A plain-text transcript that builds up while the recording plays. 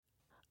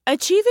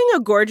Achieving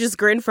a gorgeous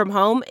grin from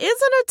home isn't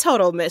a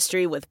total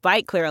mystery with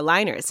Byte Clear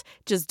aligners.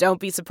 Just don't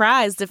be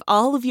surprised if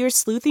all of your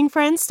sleuthing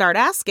friends start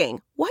asking,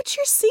 "What's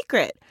your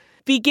secret?"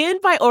 Begin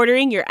by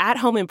ordering your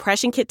at-home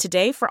impression kit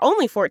today for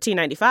only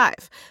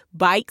 $14.95.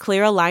 Byte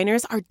Clear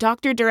aligners are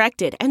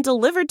doctor-directed and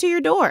delivered to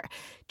your door.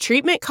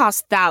 Treatment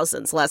costs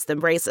thousands less than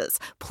braces.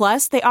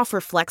 Plus, they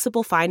offer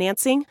flexible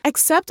financing,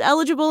 accept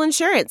eligible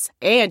insurance,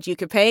 and you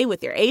can pay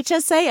with your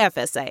HSA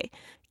FSA.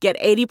 Get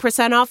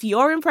 80% off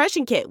your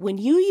impression kit when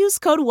you use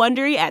code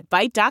WONDERY at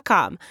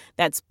Byte.com.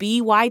 That's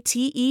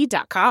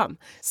BYTE.com.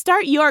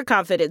 Start your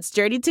confidence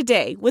journey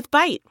today with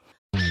Byte.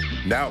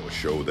 Now a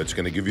show that's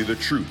going to give you the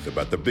truth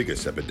about the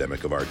biggest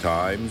epidemic of our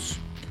times.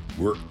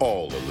 We're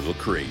all a little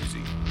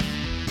crazy.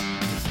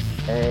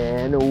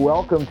 And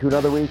welcome to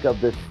another week of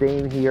the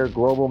Same Here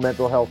Global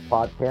Mental Health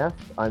Podcast.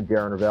 I'm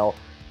Darren Ravel,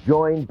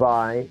 joined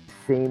by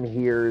Same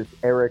Here's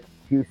Eric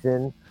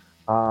Hewson.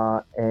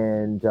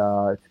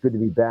 It's good to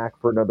be back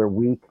for another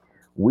week.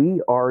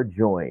 We are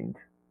joined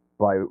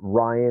by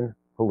Ryan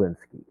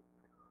Hilinski,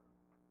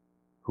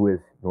 who is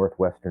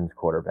Northwestern's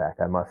quarterback.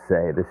 I must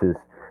say,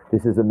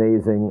 this is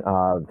amazing.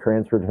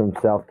 Transferred from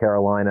South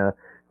Carolina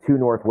to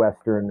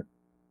Northwestern.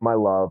 My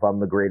love, I'm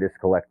the greatest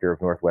collector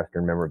of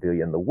Northwestern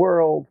memorabilia in the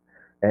world.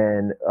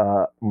 And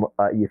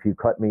if you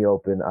cut me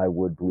open, I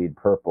would bleed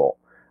purple.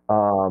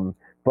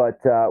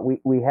 But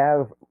we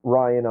have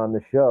Ryan on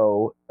the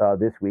show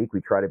this week.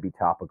 We try to be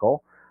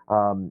topical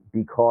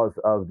because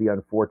of the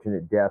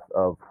unfortunate death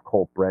of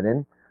Colt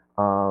Brennan.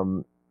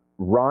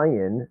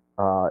 Ryan,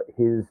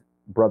 his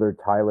brother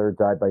Tyler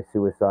died by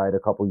suicide a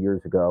couple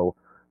years ago.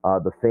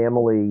 The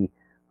family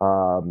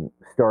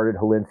started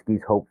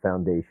Hilinski's Hope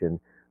Foundation,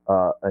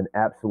 an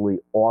absolutely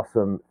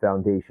awesome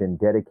foundation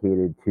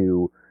dedicated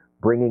to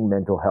bringing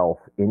mental health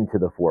into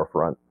the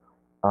forefront.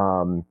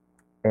 So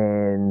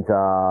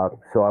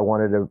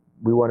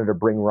we wanted to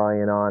bring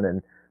Ryan on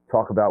and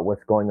talk about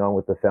what's going on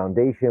with the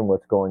foundation,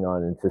 what's going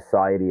on in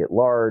society at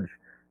large,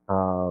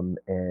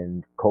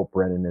 and Colt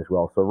Brennan as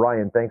well. So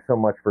Ryan, thanks so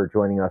much for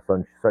joining us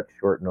on such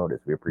short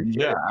notice. We appreciate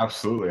it. Yeah,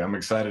 absolutely. I'm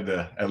excited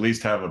to at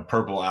least have a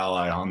purple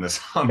ally on this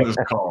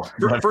call.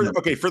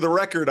 For the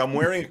record, I'm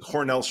wearing a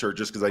Cornell shirt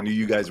just because I knew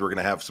you guys were going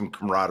to have some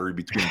camaraderie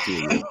between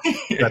two of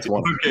you. That's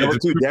one. Okay, Number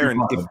two,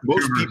 Darren, if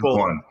most people...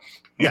 One.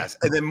 Yes,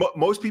 and then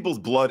most people's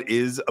blood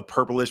is a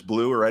purplish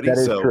blue already. That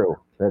is true.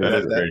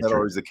 That's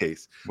always the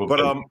case. Well, but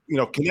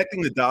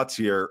connecting the dots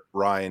here,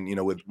 Ryan,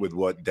 with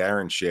what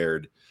Darren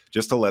shared,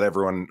 just to let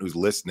everyone who's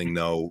listening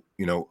know,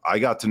 I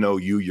got to know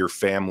your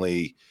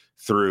family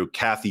through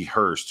Kathy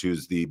Hurst,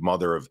 who's the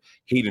mother of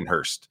Hayden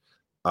Hurst,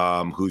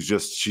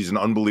 she's an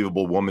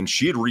unbelievable woman.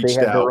 She had reached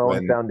out. Her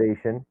own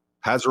foundation.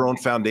 Has her own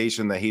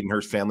foundation, the Hayden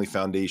Hurst Family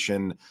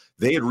Foundation.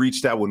 They had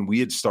reached out when we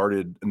had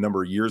started a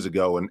number of years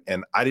ago, and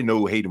I didn't know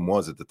who Hayden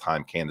was at the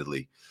time,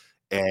 candidly.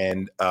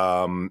 And,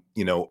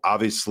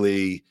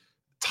 obviously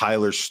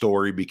Tyler's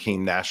story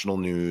became national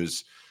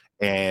news.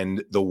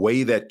 And the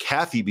way that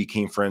Kathy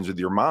became friends with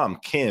your mom,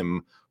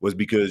 Kim, was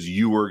because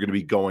you were going to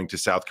be going to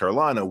South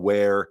Carolina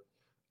where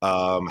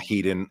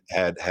Hayden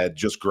had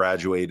just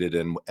graduated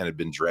and had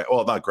been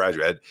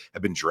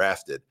had been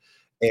drafted.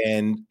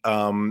 And,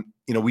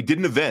 we did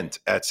an event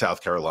at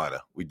South Carolina.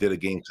 We did a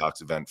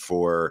Gamecocks event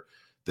for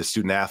the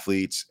student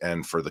athletes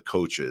and for the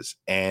coaches,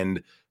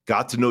 and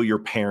got to know your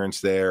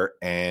parents there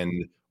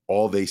and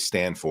all they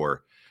stand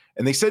for.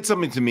 And they said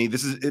something to me.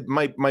 It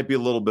might be a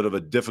little bit of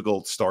a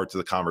difficult start to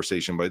the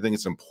conversation, but I think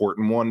it's an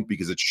important one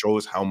because it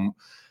shows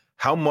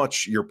how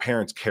much your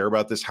parents care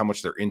about this, how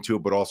much they're into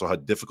it, but also how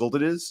difficult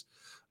it is.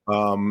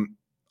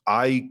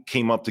 I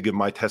came up to give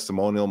my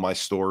testimonial, my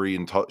story,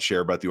 and share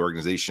about the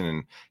organization.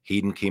 And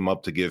Hayden came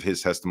up to give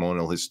his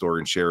testimonial, his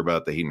story, and share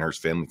about the Hayden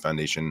Hurst Family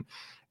Foundation.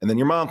 And then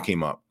your mom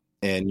came up,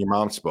 and your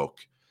mom spoke,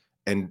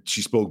 and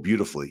she spoke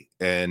beautifully.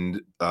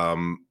 And I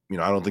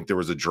don't think there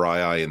was a dry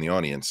eye in the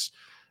audience.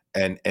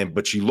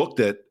 But she looked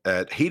at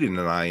Hayden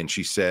and I, and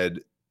she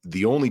said,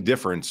 the only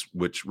difference,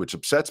 which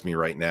upsets me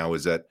right now,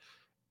 is that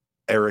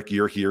Eric,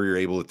 you're here, you're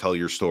able to tell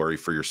your story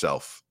for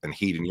yourself, and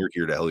Hayden, you're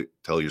here to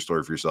tell your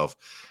story for yourself.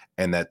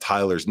 And that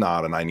Tyler's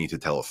not, and I need to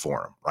tell it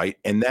for him, right?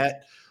 And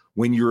that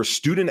when you're a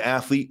student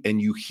athlete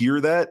and you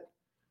hear that,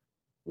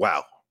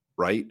 wow,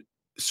 right?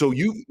 So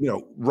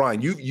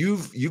Ryan,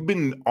 you've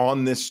been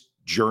on this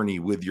journey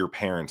with your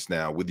parents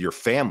now, with your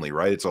family,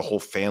 right? It's a whole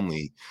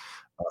family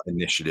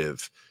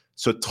initiative.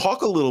 So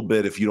talk a little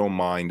bit, if you don't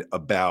mind,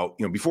 about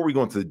before we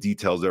go into the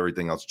details of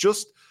everything else,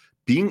 just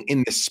being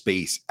in this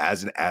space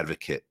as an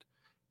advocate,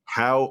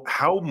 how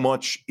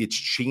much it's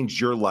changed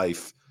your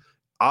life.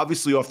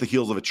 Obviously off the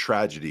heels of a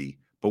tragedy,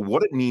 but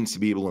what it means to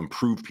be able to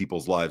improve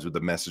people's lives with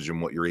the message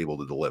and what you're able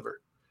to deliver.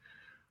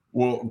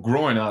 Well,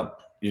 growing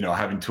up,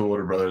 having two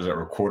older brothers that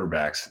were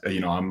quarterbacks,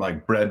 I'm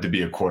like bred to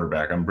be a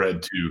quarterback. I'm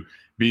bred to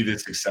be the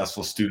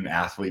successful student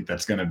athlete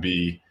that's going to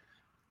be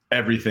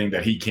everything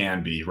that he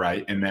can be,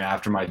 right? And then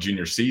after my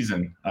junior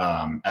season,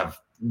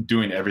 of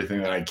doing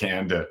everything that I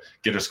can to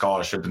get a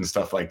scholarship and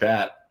stuff like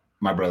that,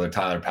 my brother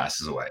Tyler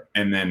passes away.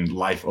 And then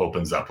life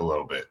opens up a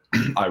little bit.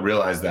 I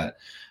realized that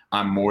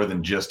I'm more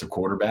than just a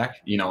quarterback.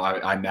 You know,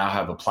 I now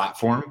have a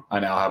platform. I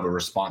now have a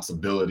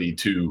responsibility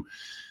to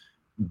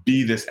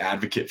be this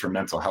advocate for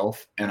mental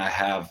health. And I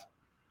have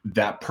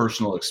that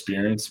personal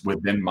experience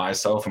within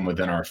myself and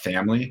within our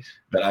family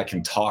that I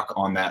can talk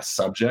on that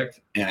subject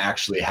and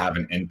actually have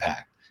an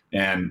impact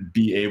and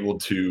be able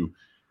to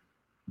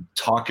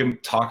talk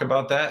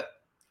about that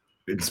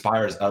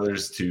inspires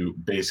others to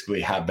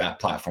basically have that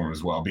platform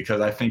as well. Because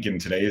I think in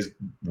today's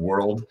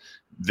world,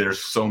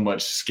 there's so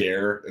much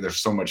scare, there's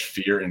so much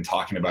fear in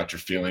talking about your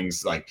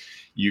feelings. Like,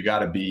 you got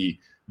to be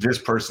this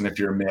person. If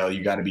you're a male,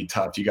 you got to be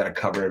tough. You got to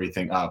cover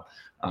everything up.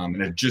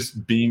 And it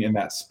just being in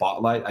that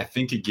spotlight, I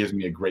think it gives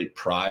me a great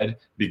pride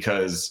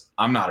because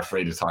I'm not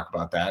afraid to talk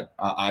about that.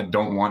 I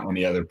don't want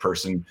any other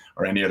person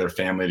or any other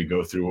family to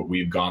go through what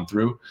we've gone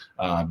through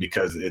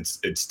because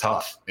it's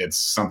tough. It's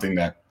something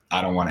that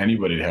I don't want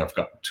anybody to have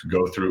to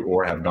go through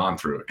or have gone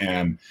through.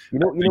 And you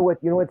know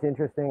what's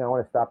interesting? I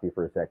want to stop you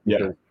for a sec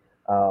because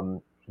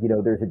you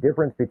know, there's a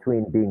difference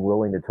between being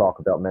willing to talk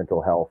about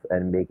mental health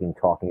and making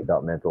talking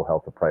about mental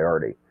health a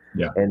priority.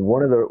 Yeah. And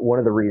one of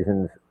the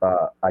reasons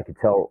I could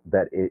tell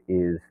that it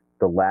is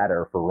the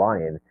latter for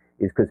Ryan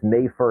is because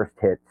May 1st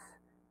hits,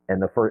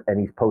 and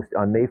he's posted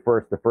on May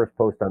 1st. The first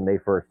post on May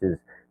 1st is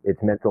it's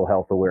Mental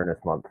Health Awareness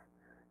Month.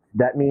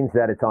 That means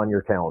that it's on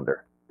your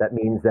calendar. That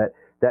means that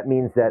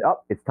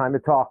it's time to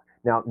talk.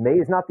 Now, May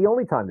is not the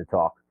only time to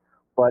talk,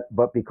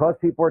 but because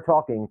people are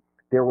talking,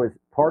 there was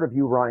part of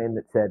you, Ryan,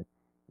 that said,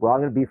 well, I'm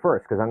going to be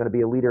first because I'm going to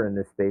be a leader in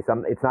this space.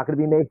 It's not going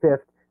to be May 5th.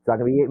 It's not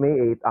going to be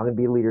May 8th. I'm going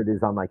to be a leader that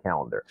is on my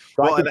calendar.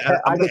 So well,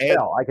 I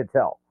could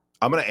tell.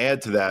 I'm going to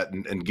add to that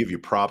and give you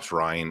props,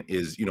 Ryan,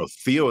 is, you know,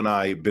 Theo and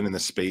I have been in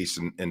this space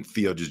and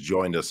Theo just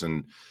joined us.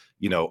 And,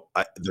 you know,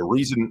 the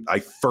reason I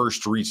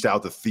first reached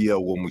out to Theo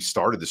when we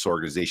started this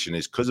organization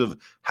is because of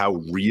how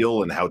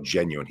real and how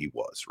genuine he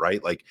was,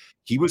 right? Like,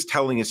 he was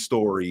telling his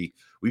story.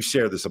 We've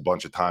shared this a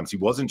bunch of times. He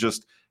wasn't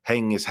just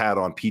hanging his hat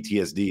on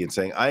PTSD and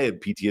saying, I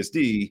had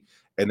PTSD,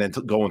 and then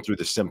going through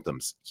the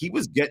symptoms. He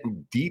was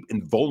getting deep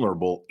and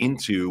vulnerable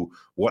into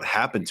what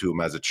happened to him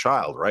as a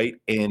child, right?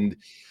 And,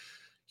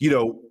 you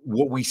know,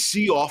 what we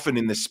see often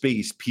in this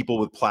space, people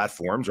with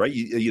platforms, right?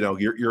 You know,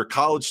 you're a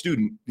college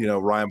student, you know,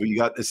 Ryan, but you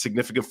got a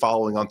significant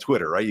following on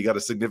Twitter, right? You got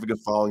a significant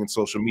following in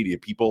social media.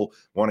 People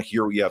want to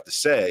hear what you have to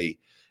say.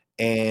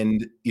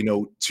 And, you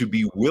know, to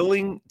be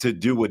willing to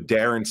do what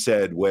Darren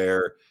said,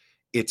 where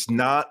it's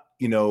not,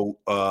 you know,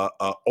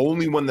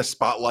 only when the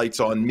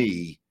spotlight's on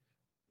me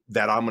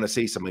that I'm going to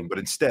say something, but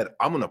instead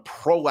I'm going to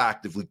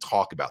proactively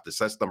talk about this.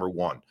 That's number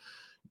one.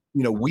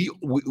 You know, we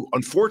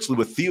unfortunately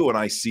with Theo and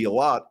I see a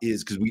lot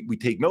is because we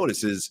take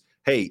notice is,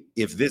 hey,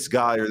 if this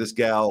guy or this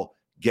gal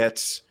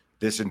gets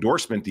this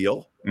endorsement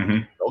deal,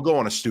 they'll go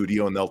on a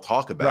studio and they'll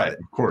talk about it.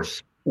 Of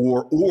course.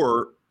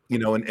 Or, you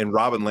know, and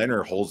Robin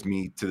Leonard holds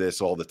me to this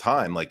all the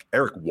time. Like,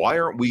 Eric, why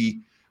aren't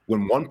we,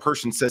 when one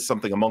person says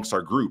something amongst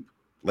our group,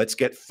 let's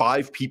get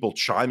 5 people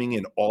chiming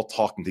in, all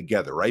talking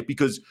together, right?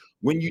 Because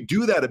when you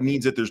do that, it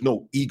means that there's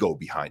no ego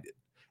behind it.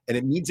 And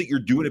it means that you're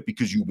doing it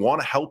because you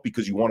want to help,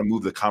 because you want to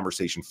move the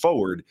conversation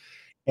forward.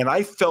 And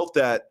I felt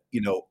that,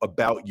 you know,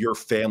 about your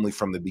family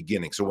from the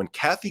beginning. So when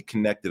Kathy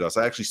connected us,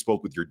 I actually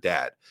spoke with your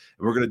dad.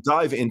 And we're going to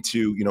dive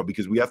into, you know,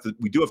 because we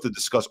do have to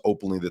discuss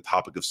openly the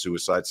topic of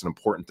suicide. It's an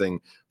important thing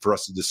for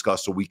us to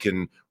discuss so we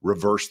can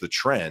reverse the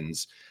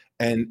trends.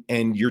 And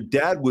your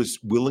dad was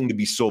willing to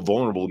be so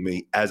vulnerable to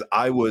me, as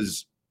I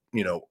was,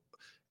 you know,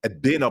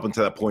 had been up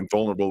until that point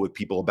vulnerable with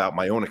people about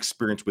my own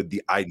experience with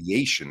the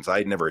ideations I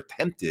had never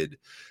attempted.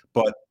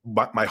 But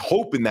my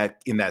hope in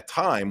that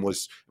time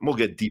was, and we'll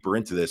get deeper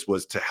into this,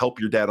 was to help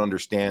your dad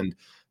understand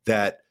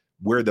that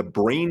where the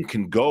brain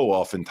can go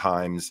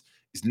oftentimes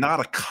is not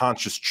a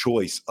conscious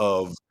choice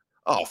of,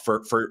 oh,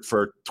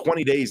 for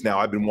 20 days now,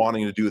 I've been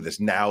wanting to do this.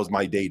 Now's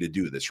my day to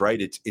do this, right?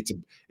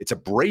 It's a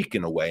break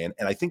in a way.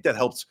 And I think that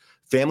helps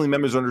family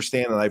members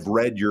understand. And I've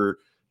read your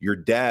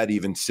dad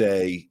even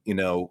say, you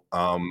know,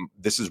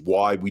 this is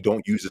why we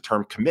don't use the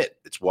term commit.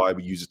 It's why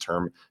we use the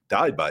term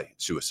died by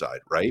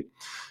suicide, right?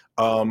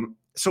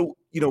 So,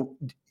 you know,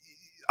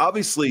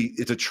 obviously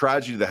it's a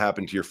tragedy that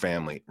happened to your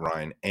family,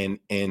 Ryan,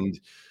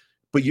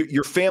 but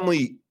your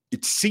family,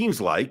 it seems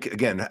like,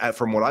 again,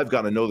 from what I've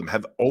gotten to know them,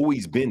 have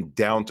always been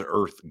down to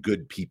earth,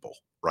 good people,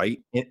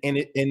 right?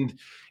 And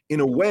in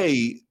a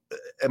way,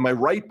 am I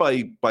right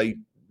by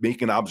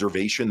making an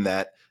observation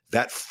that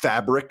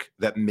fabric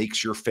that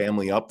makes your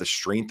family up, the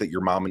strength that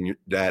your mom and your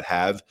dad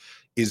have,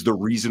 is the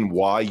reason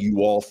why you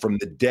all, from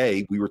the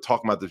day, we were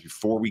talking about this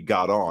before we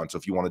got on, so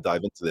if you want to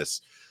dive into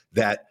this,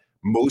 that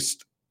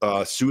most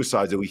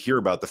suicides that we hear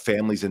about, the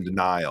family's in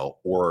denial,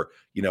 or,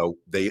 you know,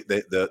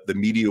 the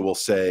media will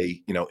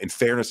say, you know, in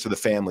fairness to the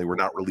family, we're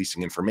not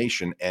releasing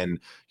information. And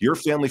your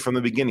family from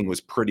the beginning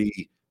was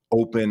pretty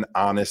open,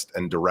 honest,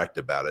 and direct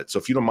about it. So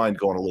if you don't mind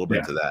going a little bit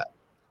into that.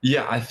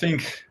 Yeah, I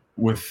think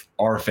with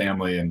our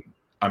family, and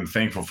I'm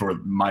thankful for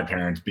my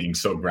parents being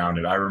so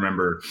grounded. I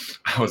remember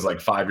I was like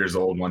 5 years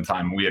old one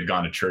time, and we had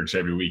gone to church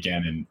every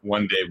weekend. And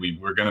one day we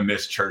were going to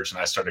miss church, and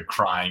I started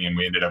crying, and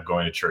we ended up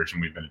going to church,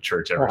 and we've been to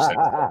church ever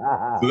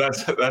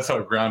since. So that's how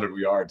grounded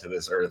we are to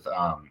this earth.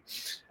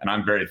 And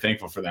I'm very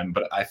thankful for them.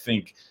 But I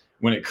think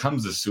when it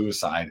comes to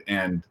suicide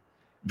and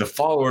the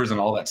followers and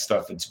all that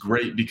stuff, it's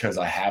great because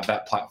I have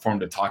that platform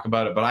to talk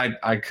about it, but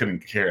I couldn't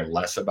care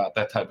less about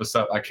that type of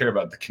stuff. I care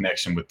about the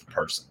connection with the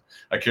person.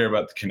 I care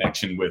about the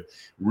connection with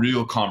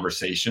real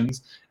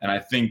conversations. And I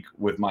think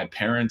with my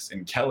parents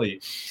and Kelly,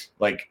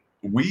 like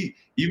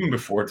even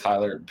before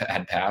Tyler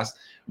had passed,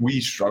 we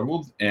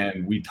struggled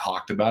and we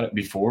talked about it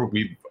before.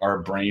 Our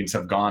brains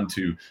have gone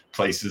to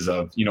places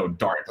of,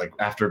 dark, like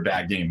after a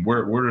bad game,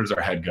 where does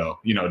our head go,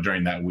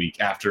 during that week?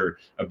 After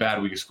a bad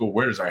week of school,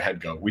 where does our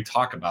head go? We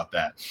talk about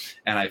that.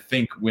 And I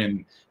think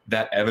when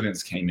that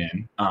evidence came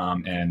in,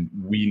 and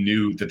we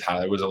knew that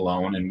Tyler was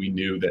alone and we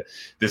knew that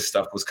this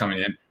stuff was coming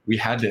in, we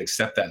had to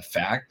accept that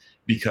fact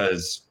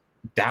because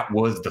that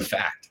was the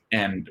fact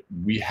and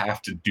we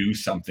have to do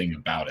something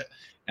about it.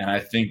 And I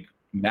think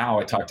now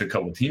I talked to a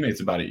couple of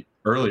teammates about it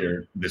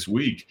earlier this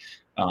week,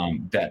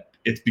 that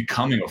it's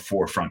becoming a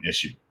forefront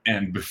issue.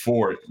 And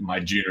before my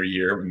junior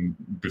year, and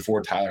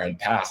before Tyler had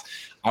passed,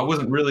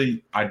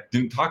 I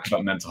didn't talk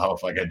about mental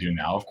health like I do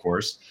now, of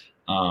course.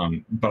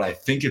 But I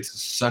think it's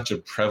such a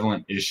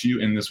prevalent issue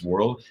in this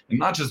world, and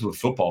not just with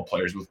football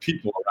players, with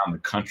people around the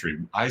country.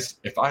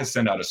 If I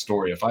send out a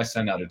story, if I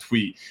send out a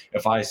tweet,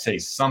 if I say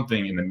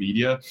something in the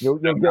media, you'll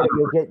get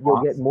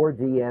more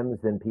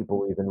DMs than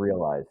people even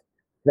realize.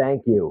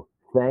 Thank you.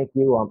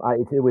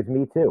 It was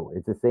me too.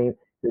 It's the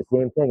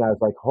same thing. I was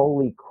like,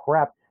 holy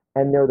crap.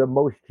 And they're the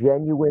most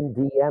genuine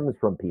DMs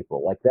from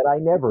people like that I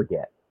never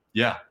get.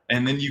 Yeah.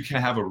 And then you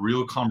can have a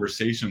real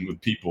conversation with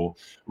people,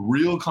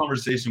 real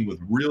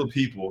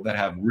people that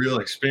have real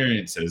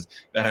experiences,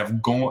 that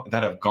have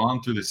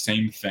gone through the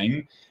same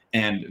thing.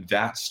 And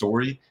that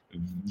story,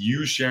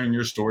 you sharing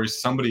your story,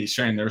 somebody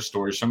sharing their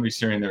story, somebody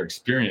sharing their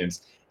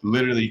experience,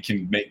 literally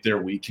can make their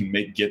week,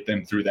 get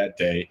them through that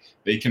day.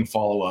 They can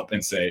follow up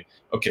and say,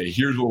 okay,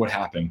 here's what would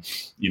happen,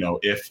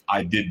 if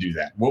I did do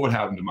that. What would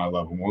happen to my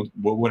loved one?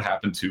 What would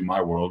happen to my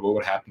world? What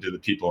would happen to the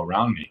people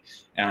around me?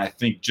 And I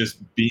think just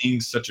being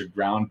such a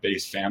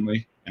ground-based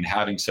family and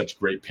having such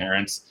great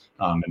parents,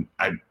 and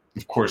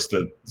of course,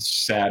 the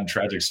sad,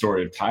 tragic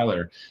story of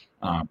Tyler,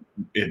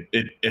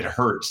 it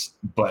hurts,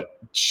 but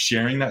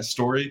sharing that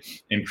story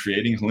and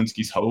creating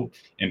Hilinski's Hope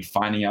and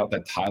finding out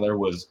that Tyler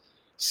was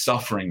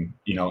suffering,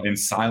 in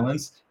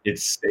silence,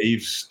 it's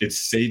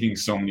saving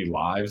so many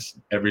lives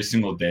every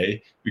single day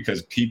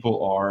because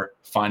people are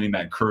finding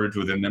that courage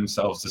within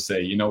themselves to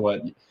say, you know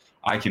what,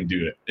 I can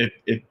do it.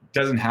 It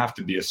doesn't have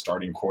to be a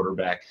starting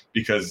quarterback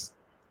because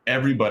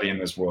everybody in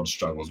this world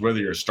struggles, whether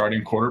you're a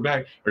starting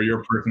quarterback or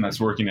you're a person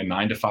that's working a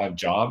 9-to-5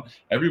 job.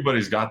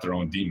 Everybody's got their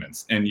own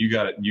demons, and you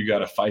got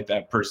to fight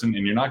that person,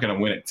 and you're not going to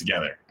win it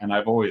together. And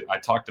I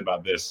talked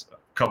about this a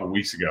couple of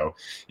weeks ago.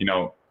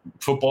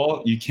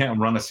 Football, you can't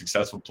run a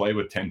successful play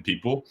with 10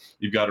 people.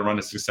 You've got to run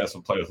a successful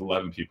play with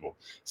 11 people.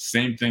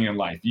 Same thing in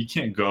life. You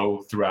can't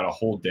go throughout a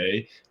whole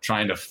day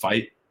trying to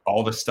fight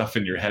all the stuff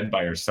in your head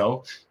by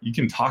yourself. You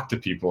can talk to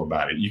people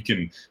about it. You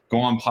can go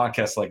on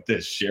podcasts like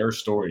this, share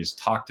stories,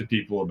 talk to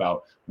people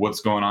about what's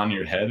going on in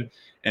your head.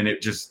 And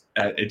it just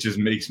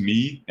makes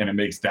me and it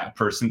makes that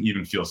person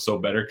even feel so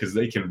better because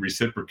they can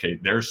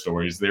reciprocate their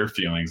stories, their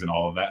feelings, and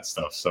all of that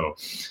stuff. So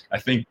I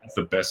think that's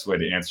the best way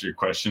to answer your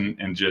question,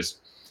 and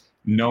just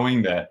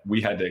knowing that we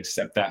had to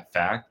accept that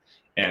fact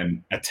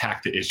and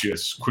attack the issue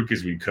as quick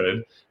as we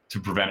could to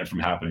prevent it from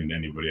happening to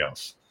anybody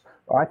else.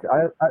 I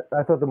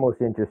thought the most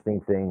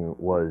interesting thing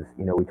was,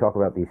 we talk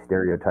about these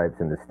stereotypes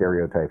and the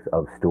stereotypes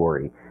of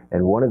story.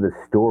 And one of the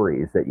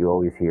stories that you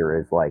always hear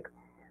is like,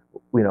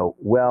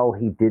 well,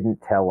 he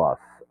didn't tell us,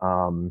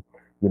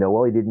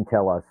 he didn't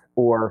tell us,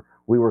 or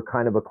we were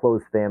kind of a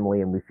close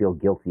family and we feel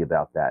guilty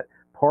about that.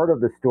 Part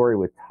of the story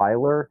with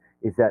Tyler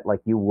is that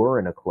like you were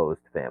in a closed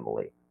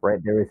family, right?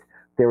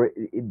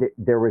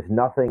 There was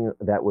nothing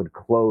that would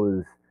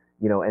close,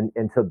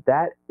 and so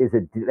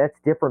that's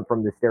different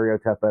from the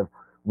stereotype of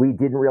we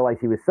didn't realize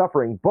he was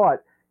suffering,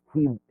 but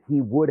he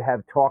would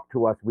have talked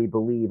to us, we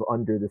believe,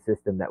 under the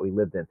system that we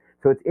lived in.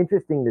 So it's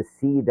interesting to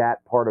see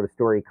that part of the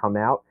story come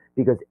out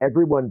because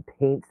everyone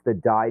paints the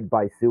died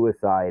by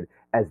suicide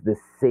as the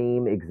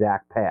same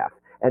exact path,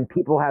 and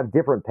people have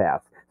different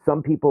paths.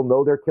 Some people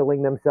know they're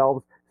killing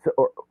themselves,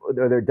 or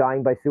they're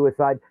dying by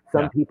suicide.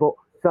 Some people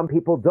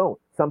don't.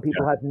 Some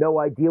people have no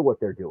idea what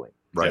they're doing.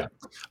 Right. Yeah.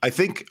 I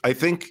think,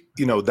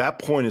 that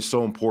point is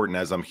so important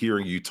as I'm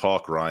hearing you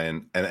talk,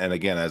 Ryan. And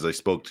again, as I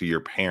spoke to your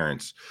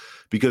parents,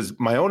 because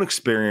my own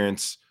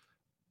experience,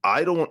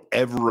 I don't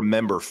ever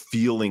remember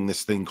feeling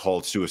this thing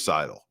called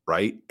suicidal.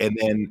 Right. And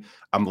then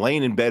I'm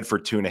laying in bed for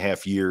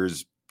 2.5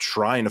 years,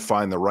 trying to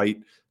find the right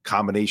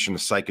combination of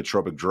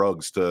psychotropic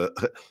drugs to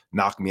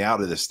knock me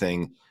out of this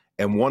thing.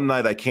 And one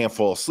night I can't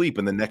fall asleep.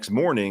 And the next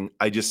morning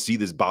I just see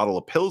this bottle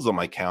of pills on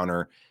my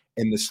counter.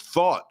 And this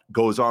thought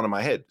goes on in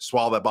my head: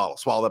 swallow that bottle,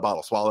 swallow that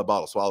bottle, swallow that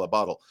bottle, swallow that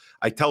bottle.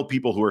 I tell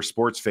people who are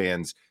sports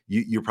fans,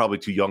 you're probably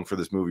too young for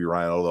this movie,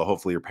 Ryan, although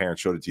hopefully your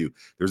parents showed it to you.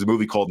 There's a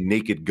movie called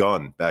Naked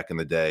Gun back in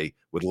the day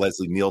with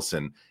Leslie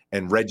Nielsen,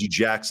 and Reggie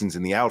Jackson's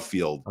in the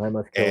outfield,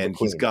 and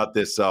he's got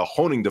this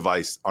honing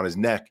device on his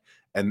neck,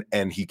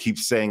 and he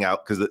keeps saying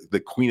out, because the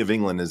Queen of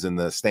England is in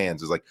the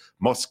stands, is like,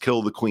 must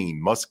kill the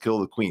Queen, must kill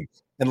the Queen.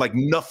 And like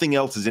nothing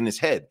else is in his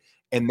head.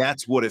 And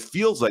that's what it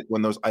feels like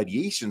when those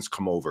ideations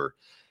come over.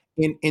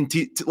 And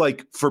to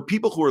like, for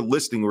people who are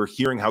listening, we're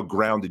hearing how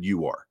grounded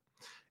you are.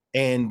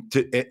 And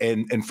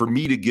for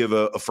me to give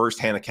a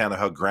firsthand account of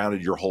how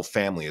grounded your whole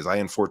family is. I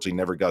unfortunately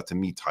never got to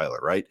meet Tyler,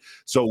 right?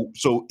 So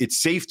it's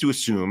safe to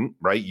assume,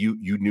 right? You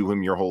knew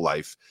him your whole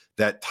life,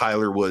 that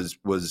Tyler was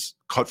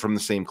cut from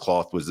the same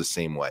cloth, was the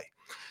same way.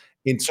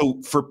 And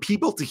so for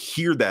people to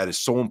hear that is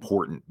so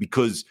important,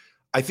 because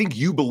I think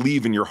you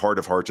believe in your heart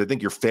of hearts, I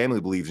think your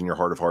family believes in your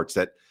heart of hearts,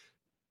 that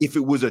if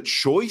it was a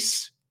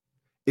choice,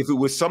 if it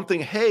was something,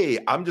 hey,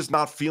 I'm just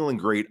not feeling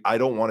great, I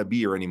don't want to be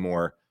here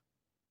anymore,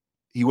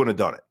 he wouldn't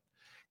have done it.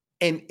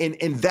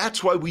 And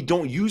that's why we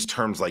don't use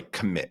terms like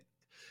commit.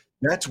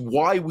 That's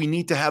why we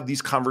need to have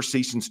these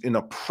conversations in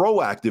a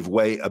proactive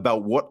way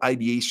about what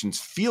ideations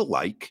feel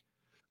like,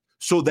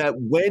 so that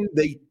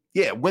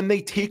when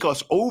they take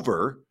us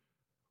over,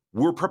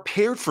 we're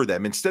prepared for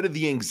them instead of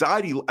the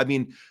anxiety. I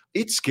mean,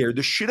 it scared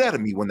the shit out of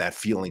me when that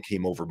feeling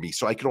came over me.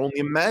 So I can only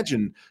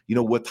imagine,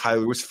 what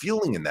Tyler was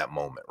feeling in that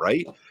moment,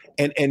 right?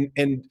 And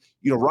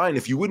Ryan,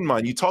 if you wouldn't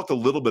mind, you talked a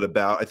little bit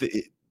about, I think,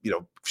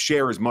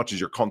 share as much as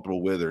you're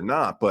comfortable with or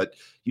not, but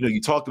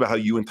you talked about how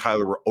you and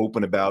Tyler were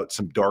open about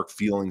some dark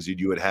feelings that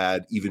you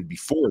had even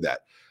before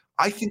that.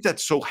 I think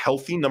that's so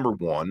healthy, number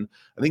one.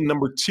 I think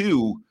number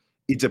two,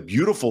 it's a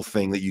beautiful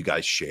thing that you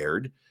guys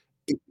shared.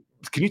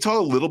 Can you talk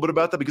a little bit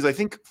about that? Because I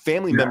think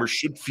family members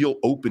should feel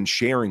open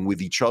sharing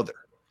with each other.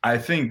 I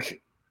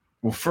think,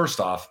 well, first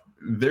off,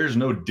 there's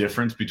no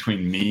difference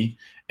between me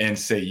and,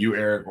 say, you,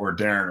 Eric, or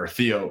Darren, or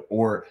Theo,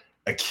 or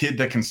a kid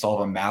that can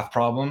solve a math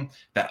problem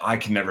that I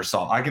can never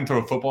solve. I can throw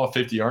a football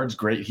 50 yards.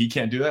 Great. He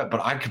can't do that,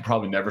 but I could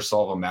probably never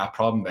solve a math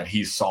problem that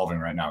he's solving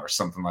right now, or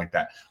something like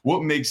that.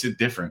 What makes it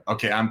different?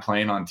 Okay, I'm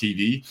playing on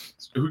TV.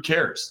 Who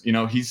cares?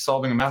 He's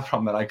solving a math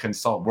problem that I couldn't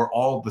solve. We're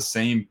all the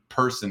same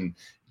person.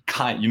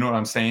 You know what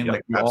I'm saying?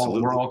 Yep, like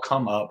we're all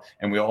come up,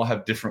 and we all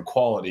have different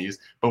qualities,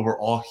 but we're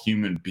all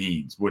human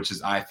beings, which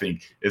is, I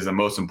think, is the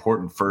most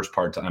important first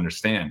part to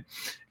understand.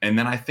 And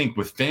then I think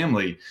with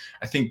family,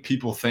 I think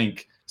people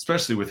think,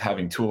 especially with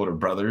having two older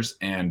brothers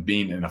and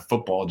being in a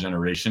football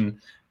generation,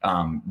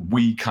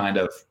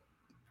 the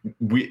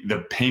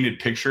painted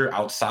picture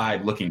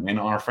outside looking in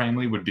on our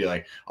family would be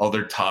like, oh,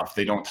 they're tough,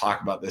 they don't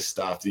talk about this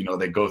stuff,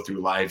 they go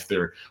through life,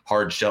 they're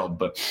hard shelled.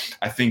 But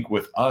I think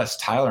with us,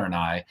 Tyler and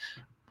I,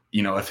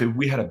 if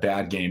we had a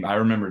bad game, I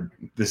remember,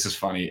 this is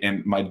funny,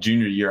 in my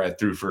junior year, I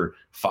threw for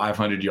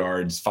 500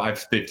 yards,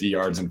 550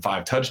 yards, and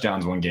 5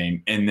 touchdowns one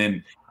game. And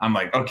then I'm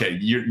like, okay,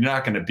 you're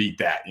not going to beat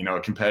that,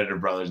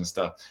 competitive brothers and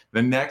stuff.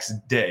 The next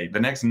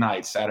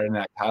night, Saturday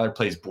night, Tyler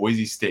plays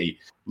Boise State,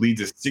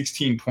 leads a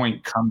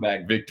 16-point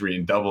comeback victory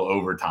in double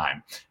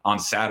overtime on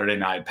Saturday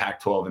night,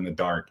 Pac-12 in the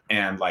dark,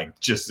 and like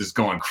just is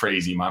going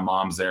crazy. My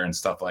mom's there and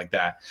stuff like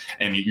that.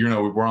 And,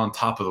 we're on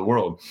top of the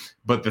world.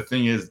 But the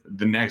thing is,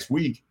 the next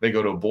week they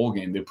go to a bowl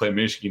game. They play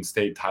Michigan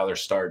State. Tyler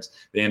starts.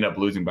 They end up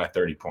losing by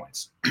 30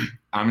 points.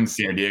 I'm in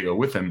San Diego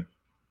with him,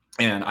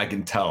 and I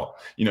can tell,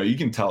 you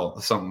can tell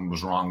something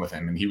was wrong with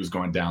him and he was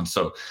going down.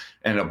 So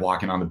ended up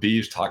walking on the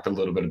beach, talked a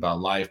little bit about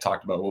life,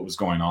 talked about what was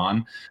going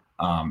on.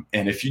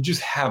 And if you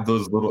just have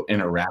those little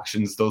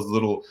interactions, those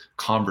little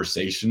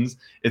conversations,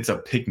 it's a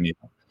pick-me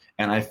up.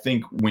 And I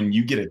think when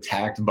you get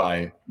attacked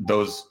by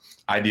those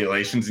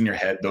ideations in your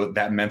head,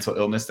 that mental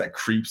illness that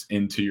creeps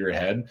into your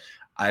head,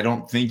 I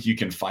don't think you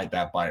can fight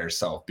that by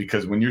yourself.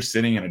 Because when you're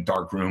sitting in a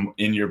dark room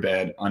in your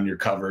bed on your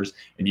covers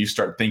and you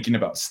start thinking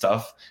about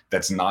stuff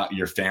that's not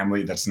your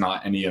family, that's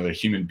not any other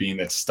human being,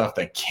 that's stuff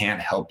that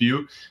can't help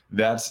you,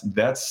 that's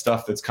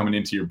stuff that's coming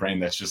into your brain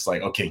that's just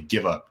like, okay,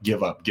 give up,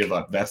 give up, give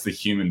up. That's the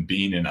human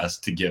being in us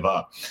to give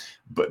up.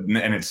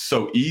 And it's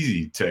so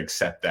easy to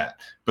accept that.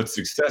 But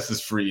success is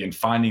free, and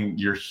finding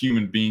your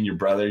human being, your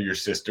brother, your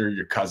sister,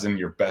 your cousin,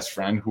 your best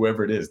friend,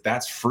 whoever it is,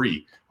 that's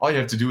free. All you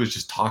have to do is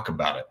just talk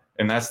about it.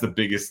 And that's the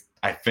biggest,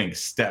 I think,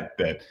 step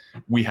that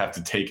we have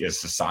to take as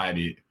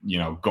society,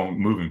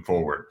 moving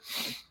forward.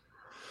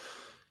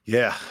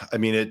 Yeah. I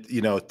mean,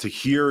 to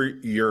hear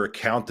your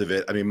account of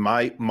it, I mean,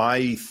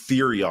 my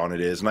theory on it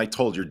is, and I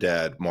told your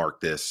dad, Mark,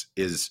 this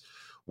is,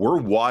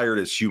 we're wired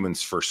as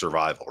humans for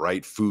survival,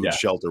 right? Food,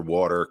 shelter,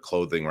 water,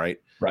 clothing, right?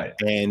 Right.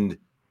 And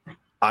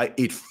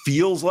it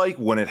feels like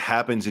when it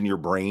happens in your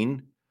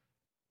brain,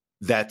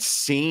 that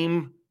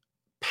same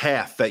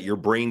path that your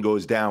brain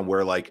goes down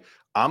where like,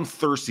 I'm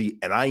thirsty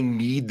and I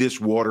need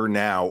this water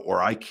now,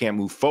 or I can't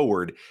move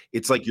forward.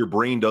 It's like your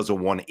brain does a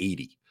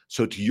 180.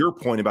 So to your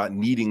point about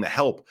needing the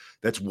help,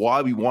 that's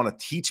why we want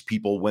to teach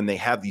people when they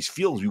have these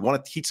feelings. We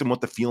want to teach them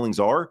what the feelings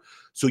are.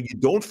 So you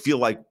don't feel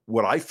like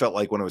what I felt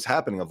like when it was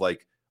happening, of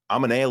like,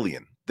 I'm an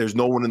alien. there's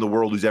no one in the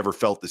world who's ever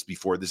felt this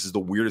before. This is the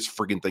weirdest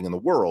friggin' thing in the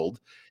world.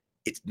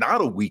 It's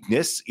not a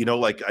weakness.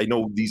 Like I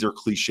know these are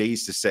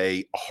cliches to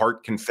say a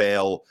heart can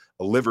fail,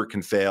 a liver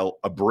can fail,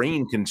 a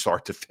brain can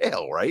start to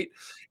fail, right?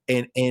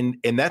 And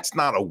that's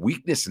not a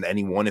weakness in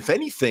anyone. If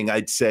anything,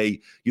 I'd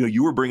say,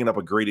 you were bringing up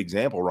a great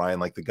example, Ryan,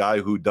 like the guy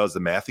who does the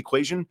math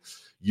equation.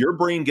 Your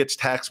brain gets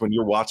taxed when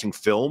you're watching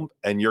film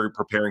and you're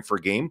preparing for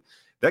a game.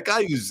 That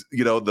guy who's,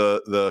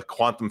 the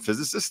quantum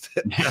physicist,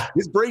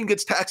 his brain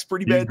gets taxed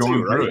pretty bad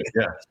too, right?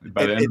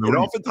 And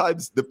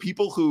oftentimes the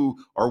people who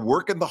are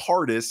working the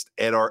hardest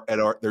and are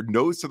their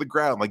nose to the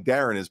ground, like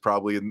Darren is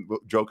probably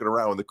joking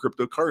around with the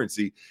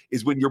cryptocurrency,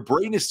 is when your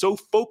brain is so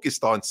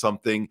focused on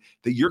something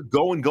that you're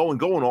going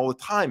all the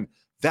time.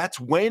 That's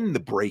when the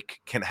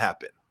break can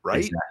happen,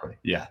 right? Exactly.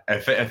 Yeah. I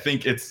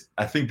think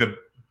the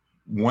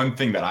one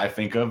thing that I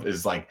think of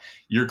is like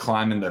you're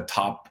climbing the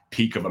top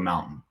peak of a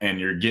mountain and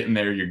you're getting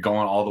there, you're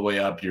going all the way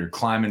up, you're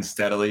climbing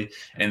steadily,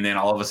 and then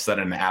all of a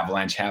sudden an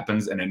avalanche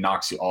happens and it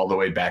knocks you all the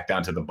way back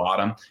down to the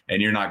bottom,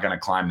 and you're not going to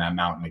climb that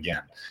mountain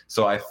again.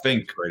 So I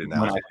think when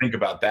I think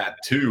about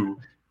that too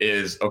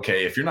is,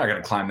 okay, if you're not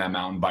going to climb that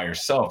mountain by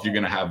yourself, you're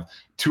going to have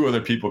two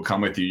other people come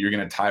with you. You're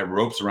going to tie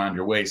ropes around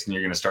your waist and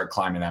you're going to start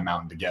climbing that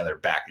mountain together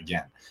back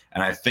again.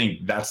 And I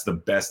think that's the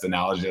best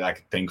analogy that I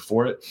could think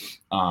for it.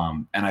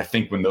 And I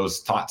think when those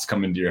thoughts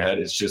come into your head,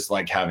 it's just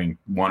like having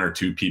one or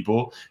two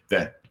people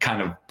that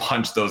kind of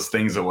punch those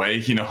things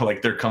away,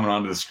 like they're coming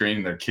onto the screen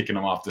and they're kicking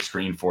them off the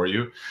screen for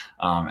you.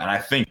 And I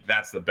think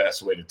that's the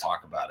best way to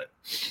talk about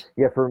it.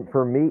 Yeah.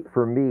 For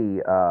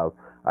me,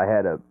 I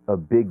had a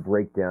big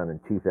breakdown in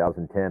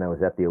 2010. I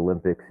was at the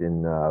Olympics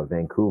in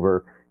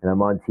Vancouver, and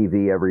I'm on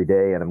TV every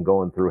day, and I'm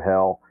going through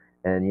hell.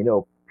 And,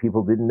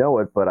 people didn't know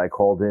it, but I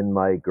called in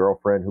my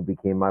girlfriend who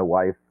became my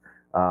wife.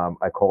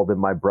 I called in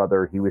my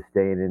brother. He was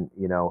staying in,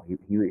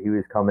 he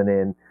was coming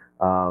in.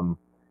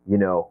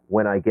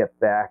 When I get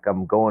back,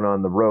 I'm going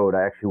on the road.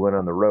 I actually went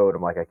on the road.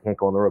 I'm like, I can't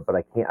go on the road, but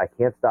I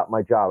can't stop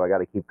my job. I got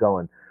to keep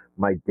going.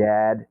 My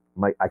dad,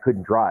 I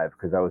couldn't drive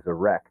because I was a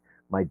wreck.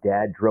 My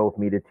dad drove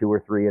me to 2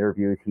 or 3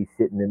 interviews. He's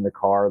sitting in the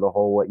car the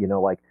whole way,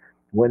 like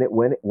when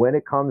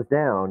it comes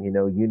down,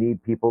 you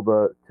need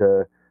people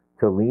to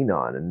lean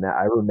on. And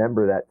I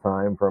remember that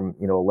time from,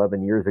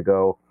 11 years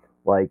ago,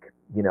 like,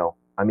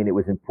 it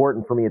was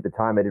important for me at the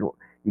time.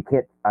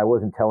 I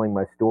wasn't telling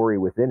my story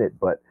within it,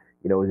 but,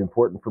 it was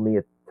important for me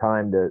at the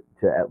time to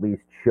at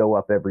least show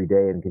up every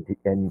day.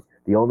 And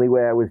the only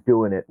way I was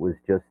doing it was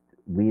just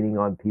leaning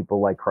on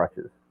people like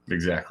crutches.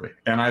 Exactly.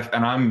 And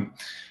I'm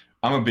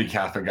a big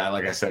Catholic guy,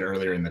 like I said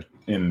earlier in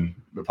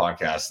the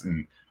podcast,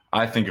 and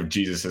I think of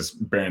Jesus as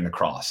bearing the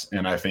cross.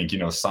 And I think,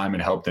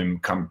 Simon helped him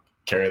come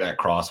carry that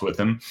cross with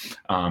him.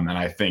 And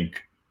I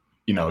think,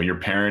 your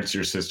parents,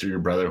 your sister, your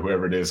brother,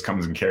 whoever it is,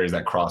 comes and carries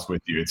that cross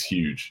with you. It's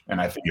huge.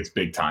 And I think it's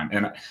big time.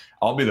 And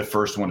I'll be the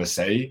first one to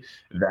say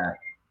that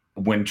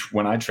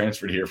when I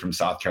transferred here from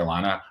South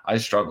Carolina, I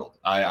struggled.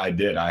 I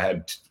did. I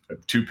had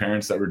two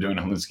parents that were doing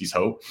Hilinski's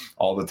Hope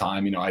all the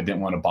time. I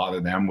didn't want to bother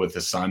them with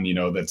a son,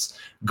 that's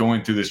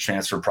going through this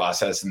transfer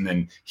process, and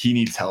then he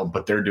needs help,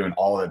 but they're doing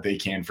all that they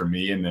can for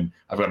me. And then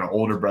I've got an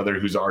older brother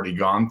who's already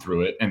gone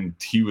through it, and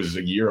he was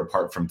a year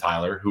apart from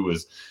Tyler,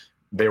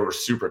 they were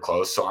super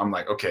close. So I'm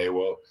like, okay,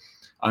 well,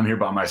 I'm here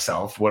by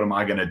myself. What am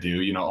I going to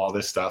do? All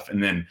this stuff.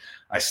 And then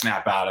I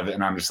snap out of it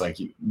and I'm just like,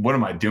 what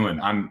am I doing?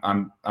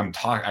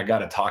 I got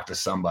to talk to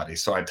somebody.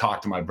 So I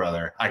talk to my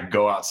brother. I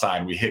go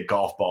outside. We hit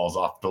golf balls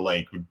off the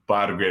lake,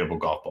 biodegradable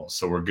golf balls.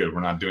 So we're good.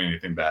 We're not doing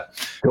anything bad.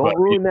 Don't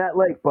ruin that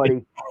lake,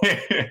 buddy.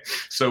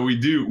 So we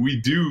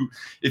do.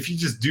 If you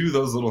just do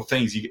those little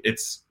things,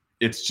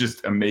 it's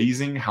just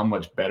amazing how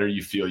much better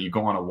you feel. You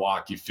go on a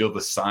walk, you feel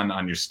the sun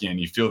on your skin,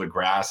 you feel the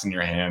grass in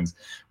your hands,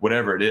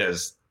 whatever it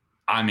is.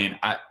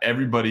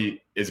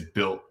 Everybody is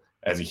built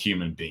as a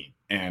human being,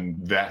 and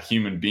that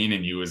human being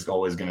in you is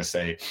always going to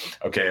say,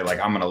 okay, like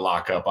I'm going to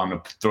lock up, I'm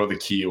going to throw the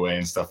key away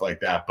and stuff like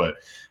that. But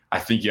I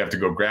think you have to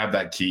go grab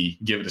that key,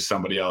 give it to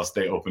somebody else.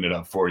 They open it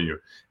up for you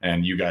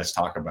and you guys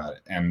talk about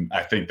it. And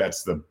I think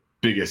that's the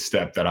biggest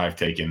step that I've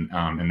taken,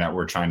 and that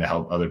we're trying to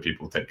help other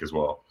people take as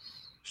well.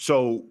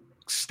 So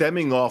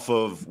stemming off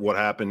of what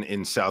happened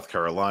in South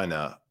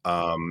Carolina,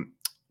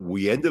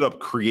 we ended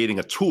up creating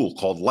a tool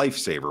called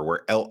Lifesaver,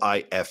 where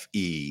LIFE,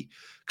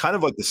 kind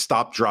of like the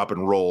stop, drop,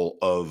 and roll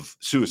of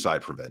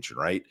suicide prevention,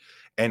 right?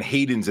 And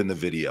Hayden's in the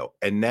video.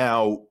 And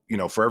now,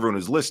 for everyone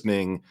who's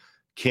listening,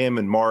 Kim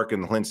and Mark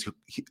and the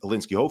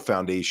Hilinski Hope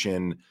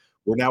Foundation,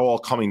 we're now all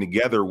coming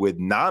together with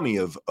NAMI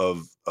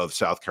of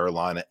South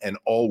Carolina, and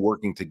all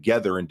working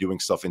together and doing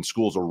stuff in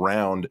schools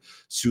around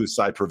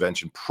suicide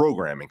prevention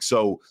programming.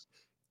 So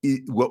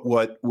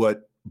what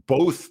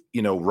both,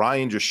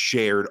 Ryan just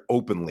shared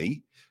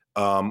openly,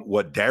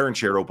 what Darren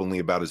shared openly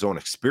about his own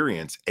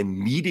experience, and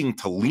needing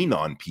to lean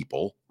on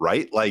people,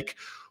 right? Like,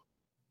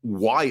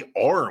 why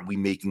aren't we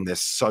making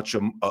this such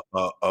a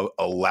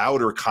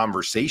louder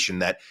conversation?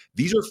 That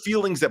these are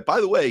feelings that, by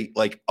the way,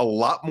 like a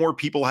lot more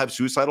people have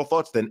suicidal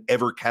thoughts than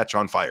ever catch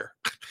on fire.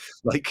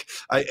 Like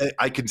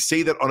I can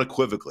say that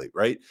unequivocally,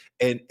 right?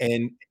 And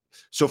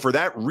So for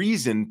that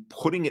reason,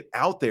 putting it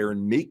out there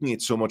and making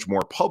it so much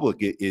more public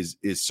is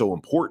so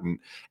important.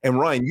 And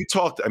Ryan, you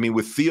talked, I mean,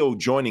 with Theo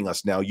joining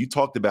us now, you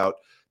talked about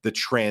the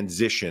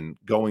transition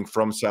going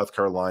from South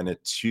Carolina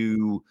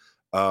to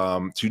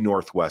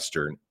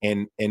Northwestern.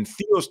 And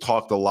Theo's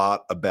talked a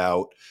lot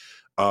about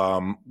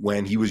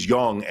when he was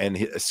young and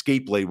his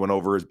escape blade went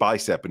over his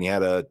bicep and he had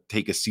to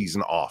take a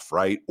season off,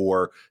 right?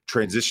 Or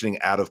transitioning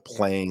out of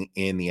playing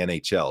in the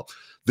NHL.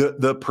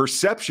 The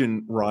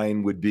perception,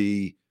 Ryan, would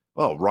be,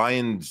 oh,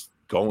 Ryan's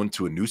going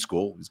to a new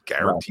school. He's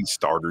guaranteed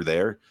starter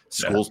there.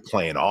 School's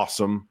playing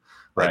awesome.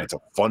 Like it's a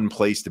fun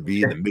place to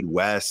be in the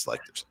Midwest.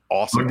 Like there's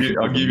awesome.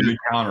 I'll give you the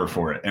counter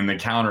for it. And the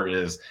counter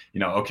is,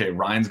 okay,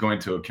 Ryan's going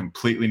to a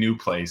completely new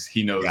place.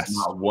 He knows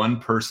not one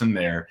person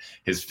there.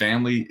 His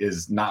family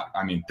is not,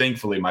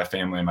 thankfully my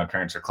family and my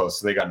parents are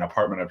close. So they got an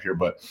apartment up here,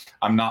 but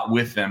I'm not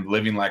with them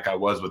living like I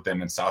was with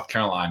them in South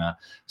Carolina.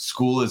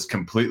 School is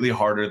completely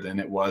harder than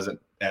it was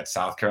at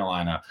South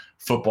Carolina.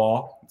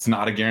 Football, it's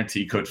not a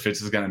guarantee. Coach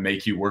Fitz is going to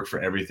make you work for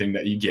everything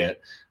that you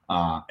get.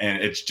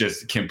 And it's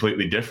just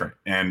completely different,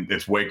 and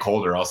it's way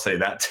colder. I'll say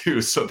that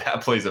too. So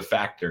that plays a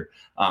factor.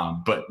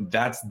 But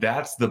that's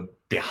the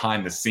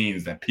behind the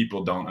scenes that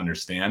people don't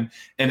understand.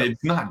 And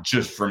it's not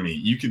just for me.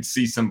 You could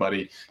see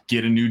somebody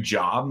get a new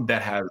job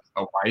that has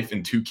a wife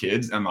and 2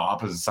 kids on the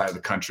opposite side of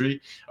the country.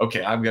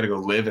 Okay, I've got to go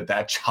live at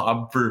that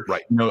job for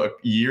a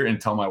year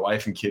until my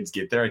wife and kids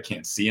get there. I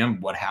can't see them.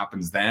 What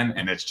happens then?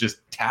 And it's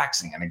just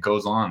taxing, and it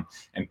goes on.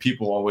 And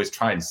people always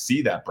try and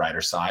see that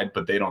brighter side,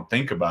 but they don't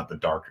think about the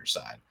darker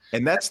side.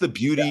 And that's the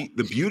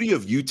beauty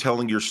of you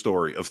telling your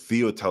story, of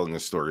Theo telling a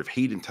story, of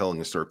Hayden telling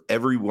a story, of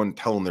everyone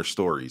telling their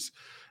stories.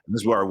 And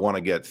this is where I want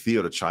to get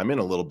Theo to chime in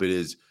a little bit,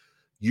 is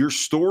your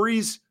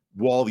stories,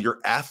 while you're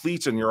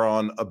athletes and you're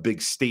on a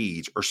big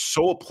stage, are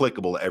so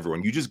applicable to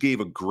everyone. You just gave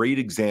a great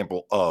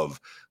example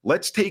of,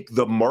 let's take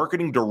the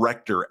marketing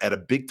director at a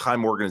big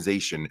time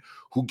organization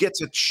who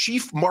gets a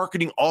chief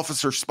marketing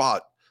officer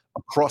spot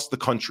across the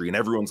country. And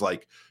everyone's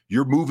like,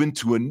 you're moving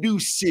to a new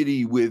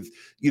city with,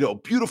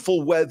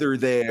 beautiful weather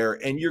there.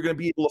 And you're going to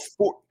be able to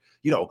afford,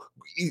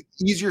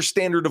 easier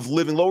standard of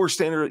living, lower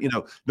standard,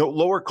 no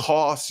lower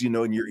costs,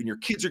 and your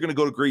kids are going to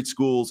go to great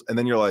schools. And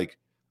then you're like,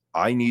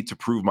 I need to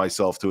prove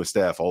myself to a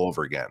staff all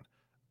over again.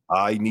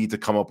 I need to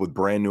come up with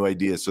brand new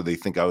ideas so they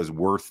think I was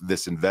worth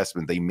this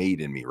investment they made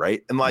in me.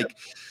 Right. And all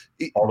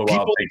the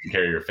while taking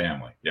care of your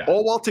family. Yeah.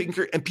 All while taking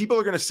care. And people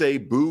are going to say,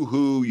 boo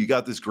hoo, you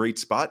got this great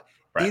spot.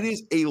 Right. It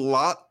is a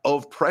lot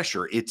of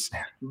pressure. It's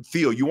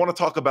Theo, you want to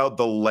talk about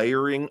the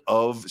layering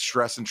of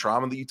stress and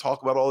trauma that you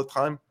talk about all the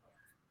time?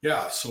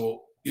 Yeah.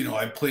 So,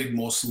 I played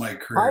most of my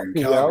career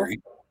in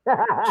Calgary.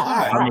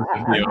 Hi.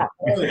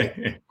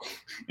 Hey,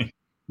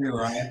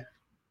 Ryan.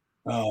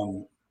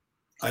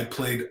 I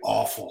played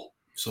awful,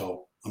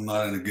 so I'm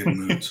not in a good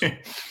mood. So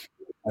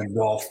I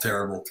golfed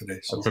terrible today.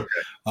 So, okay.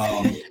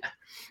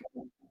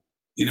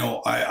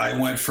 I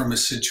went from a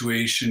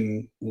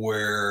situation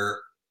where,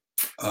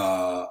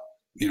 I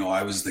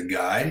was the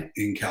guy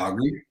in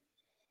Calgary,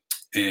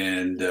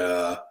 and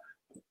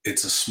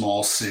it's a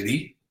small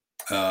city.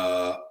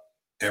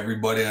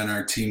 Everybody on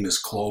our team is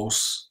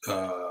close.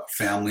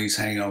 Families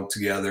hang out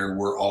together.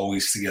 We're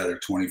always together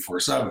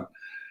 24/7.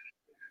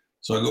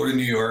 So I go to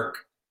New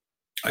York.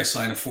 I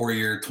sign a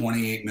 4-year,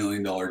 $28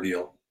 million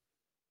deal.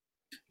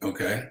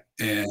 Okay.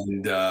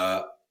 And,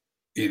 I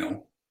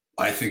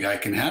think I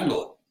can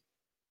handle it.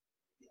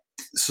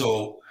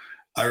 So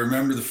I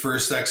remember the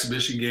first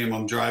exhibition game.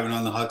 I'm driving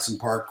on the Hudson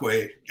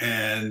Parkway,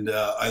 and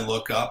I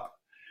look up,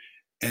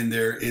 and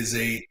there is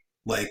a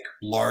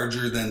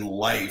larger than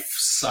life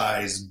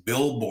size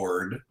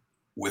billboard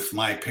with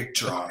my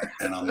picture on it.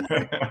 And I'm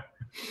like,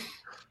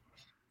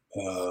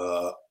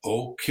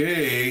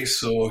 okay,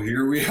 so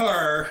here we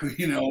are,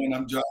 and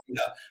I'm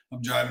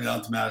driving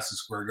down to Madison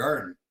Square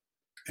Garden.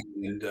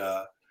 And,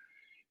 I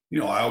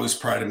always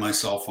prided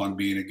myself on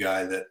being a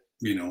guy that,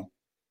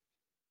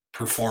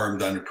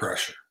 performed under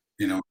pressure.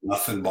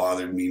 Nothing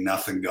bothered me,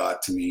 nothing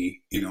got to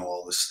me,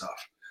 all this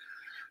stuff.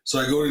 So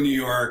I go to New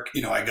York,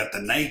 I got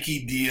the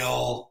Nike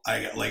deal.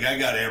 I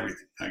got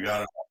everything. I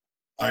got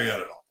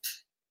it all.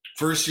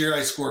 First year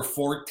I scored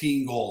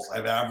 14 goals.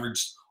 I've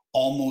averaged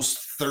almost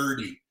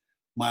 30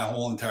 my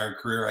whole entire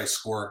career. I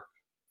score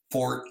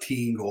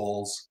 14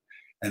 goals,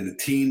 and the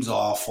team's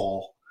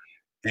awful.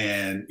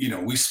 And,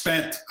 we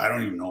spent, I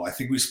don't even know, I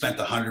think we spent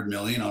 $100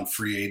 million on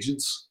free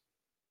agents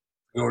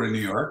to go to New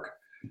York.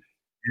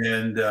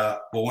 And,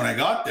 but when I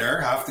got there,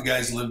 half the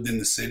guys lived in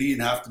the city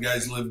and half the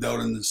guys lived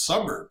out in the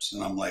suburbs.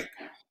 And I'm like,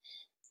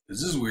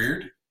 this is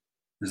weird.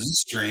 This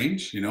is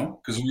strange,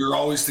 because we were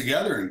always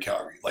together in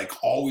Calgary,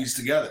 always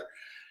together.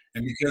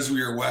 And because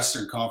we were a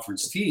Western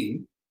Conference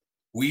team,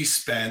 we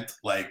spent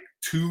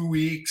 2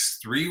 weeks,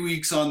 3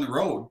 weeks on the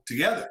road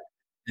together,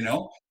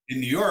 In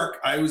New York,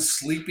 I was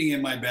sleeping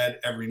in my bed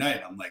every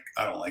night. I'm like,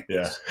 I don't like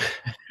this.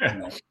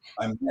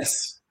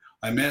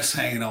 I miss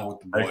hanging out with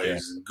the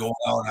boys and going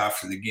out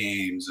after the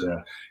games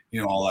and,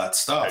 all that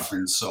stuff.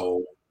 And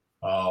so,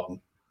 I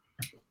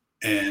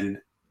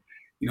didn't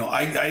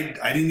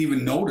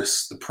even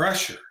notice the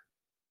pressure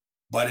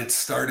but it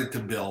started to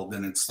build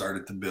and it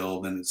started to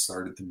build and it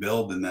started to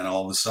build. And then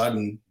all of a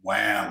sudden,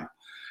 wham,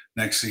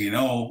 next thing you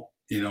know,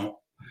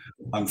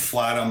 I'm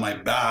flat on my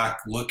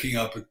back looking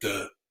up at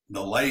the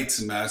lights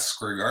in Madison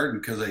Square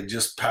Garden because I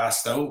just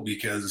passed out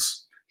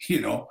because,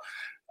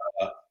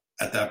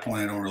 at that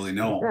point I don't really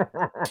know.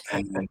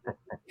 And,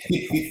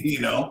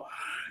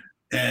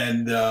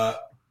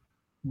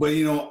 but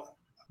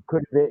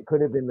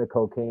could have been the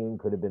cocaine,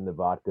 could have been the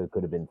vodka,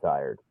 could have been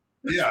tired.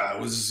 Yeah,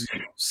 it was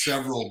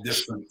several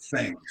different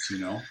things,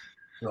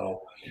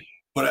 So,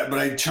 but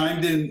I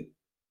chimed in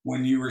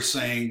when you were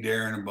saying,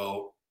 Darren,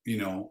 about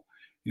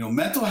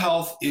mental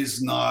health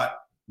is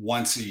not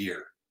once a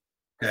year.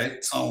 Okay,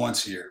 it's not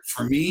once a year.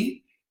 For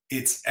me,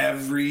 it's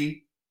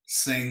every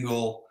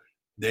single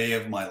day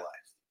of my life,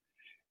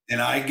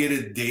 and I get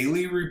a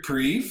daily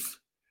reprieve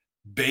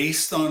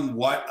based on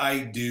what I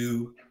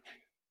do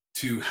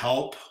to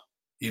help,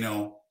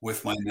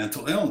 with my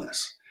mental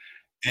illness.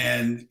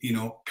 And,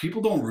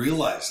 people don't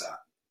realize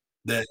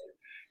that,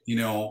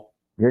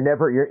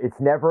 it's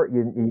never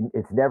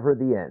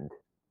the end.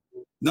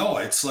 No,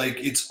 it's like,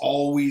 it's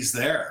always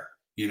there,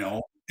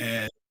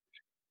 and,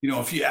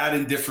 if you add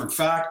in different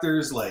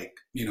factors, like,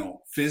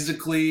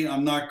 physically,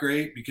 I'm not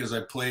great because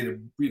I played a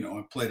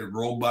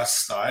robust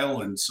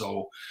style. And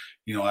so,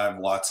 I have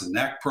lots of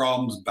neck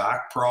problems,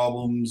 back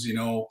problems,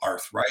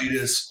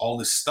 arthritis, all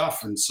this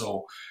stuff. And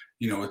so,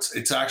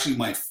 it's actually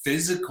my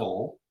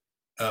physical,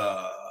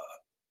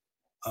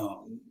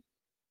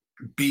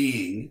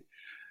 being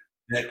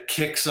that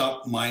kicks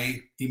up my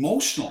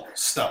emotional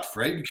stuff,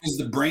 right? Because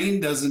the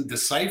brain doesn't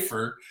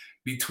decipher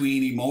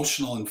between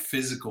emotional and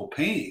physical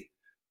pain,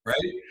 right?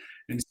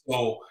 And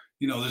so,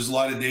 there's a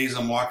lot of days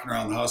I'm walking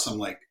around the house, I'm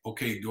like,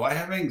 okay, do I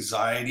have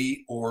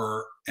anxiety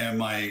or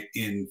am I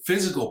in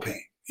physical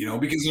pain?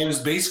 Because I was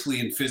basically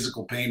in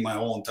physical pain my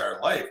whole entire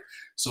life.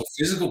 So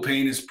physical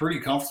pain is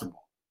pretty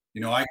comfortable.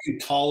 I can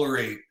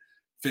tolerate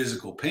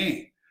physical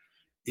pain.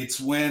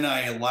 It's when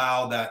I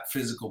allow that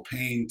physical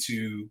pain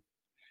to,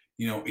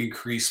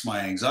 increase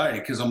my anxiety,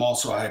 because I'm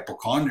also a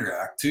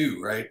hypochondriac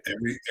too, right?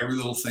 Every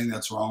little thing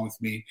that's wrong with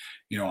me,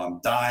 I'm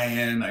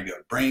dying. I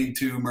got a brain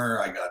tumor.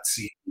 I got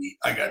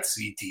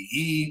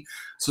CTE.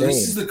 So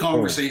this is the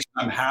conversation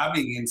I'm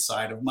having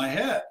inside of my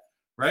head,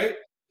 right?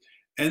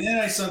 And then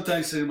I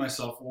sometimes say to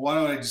myself, well, why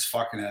don't I just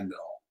fucking end it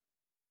all?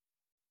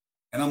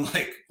 And I'm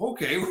like,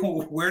 okay,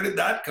 well, where did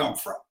that come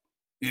from?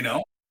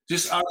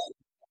 Just out of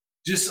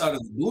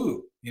the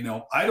blue.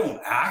 I don't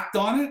act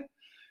on it.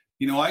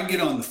 I get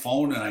on the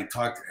phone and I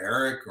talk to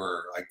Eric,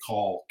 or I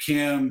call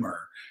Kim,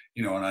 or,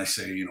 and I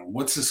say,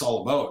 what's this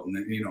all about? And,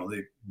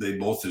 they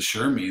both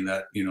assure me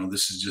that,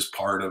 this is just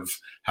part of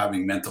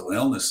having mental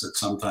illness, that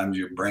sometimes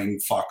your brain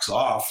fucks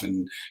off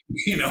and,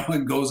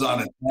 it goes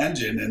on a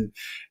tangent, and,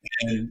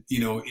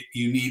 you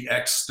need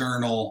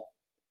external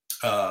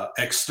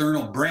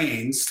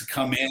brains to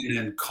come in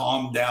and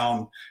calm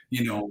down,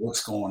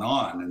 what's going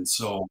on. And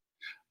so,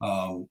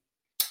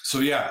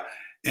 yeah.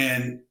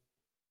 And,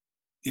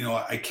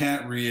 I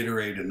can't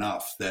reiterate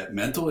enough that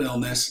mental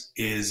illness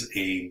is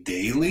a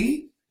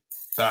daily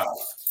battle.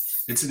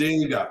 It's a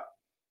daily battle.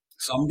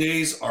 Some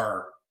days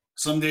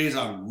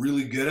I'm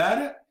really good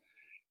at it,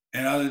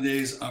 and other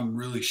days I'm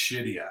really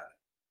shitty at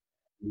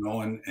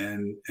it.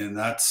 And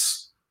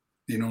that's,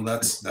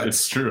 that's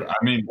it's true. I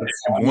mean,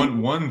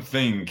 one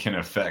thing can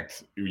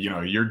affect,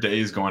 your day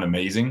is going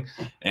amazing.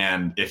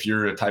 And if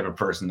you're a type of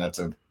person that's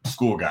a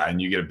school guy and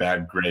you get a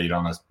bad grade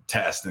on a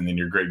test, and then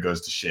your grade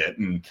goes to shit,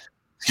 and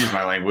excuse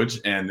my language,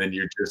 and then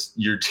you're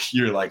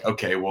like,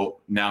 okay, well,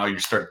 now you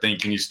start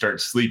thinking, you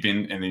start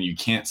sleeping, and then you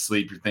can't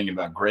sleep. You're thinking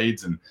about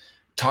grades. And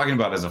talking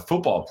about as a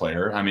football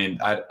player, I mean,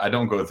 I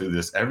don't go through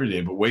this every day,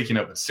 but waking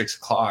up at 6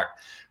 o'clock,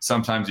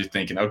 sometimes you're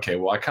thinking, okay,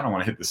 well, I kind of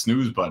want to hit the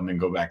snooze button and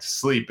go back to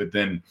sleep. But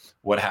then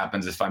what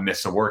happens if I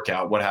miss a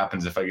workout? What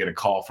happens if I get a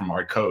call from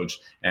our coach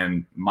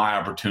and my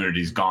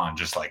opportunity's gone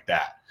just like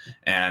that?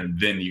 And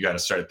then you got to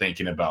start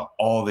thinking about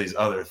all these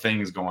other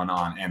things going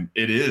on. And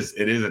it is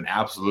an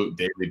absolute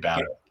daily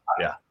battle.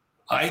 Yeah.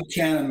 I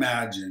can't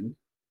imagine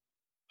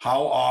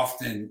how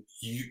often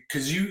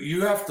because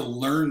you have to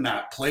learn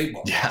that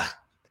playbook. Yeah.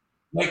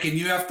 And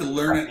you have to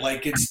learn it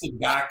like it's the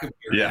back of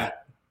your head.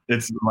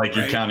 It's like, right?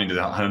 You're counting to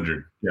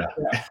 100. Yeah.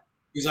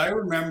 Because I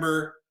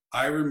remember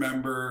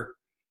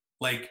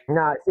like,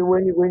 see,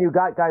 when you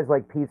got guys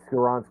like Pete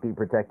Skoronsky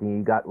protecting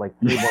you, got like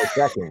 3 more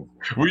seconds.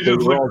 We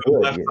just look to the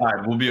left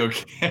side. We'll be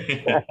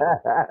okay.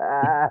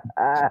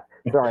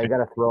 Sorry, I got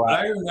to throw out.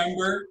 I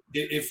remember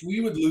if we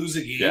would lose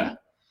a game,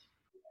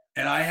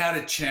 and I had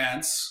a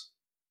chance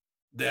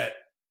that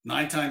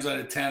 9 times out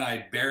of 10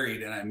 I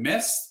buried and I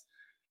missed,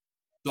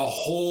 the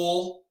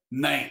whole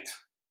night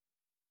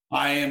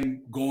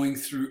I'm going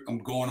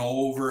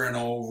over and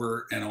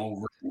over and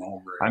over and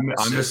over. I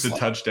missed a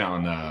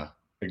touchdown.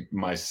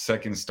 My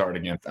second start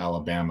against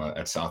Alabama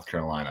at South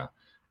Carolina,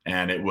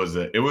 and it was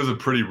a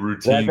pretty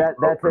routine.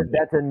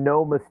 That's a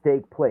no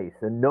mistake place,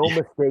 a no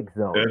mistake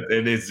zone.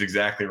 It is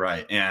exactly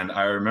right. And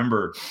I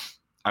remember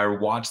I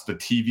watched the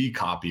TV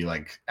copy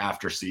like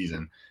after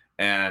season,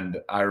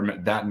 And I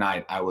remember that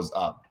night I was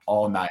up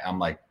all night. I'm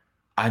like,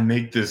 I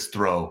make this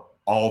throw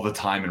all the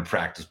time in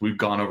practice. We've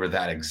gone over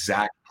that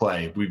exact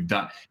play. We've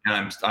done,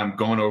 and I'm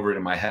going over it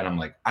in my head. I'm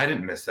like, I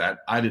didn't miss that.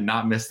 I did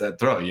not miss that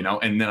throw,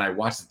 And then I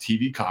watched the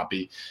TV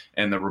copy,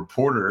 and the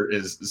reporter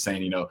is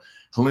saying,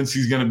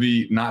 Hilinski's going to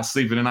be not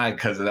sleeping tonight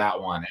because of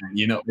that one.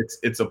 And,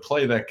 it's a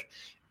play that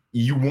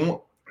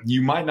you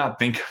might not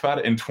think about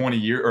it in 20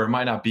 years, or it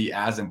might not be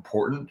as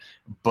important,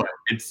 but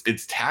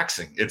it's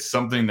taxing. It's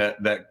something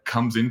that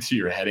comes into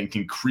your head and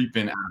can creep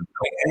in.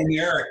 And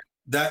Eric,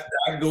 that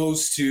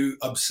goes to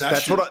obsession.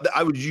 That's what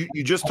I would. You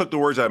just took the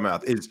words out of my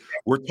mouth. Is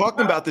we're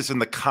talking about this in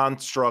the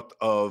construct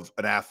of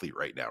an athlete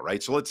right now,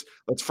 right? So let's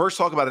first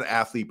talk about an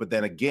athlete, but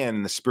then again,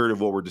 in the spirit of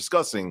what we're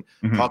discussing,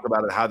 talk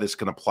about how this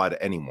can apply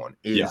to anyone.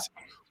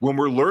 When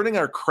we're learning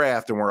our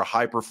craft and we're a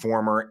high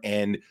performer,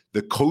 and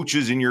the coach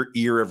is in your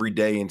ear every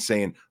day and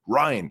saying,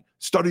 Ryan,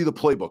 study the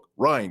playbook.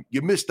 Ryan,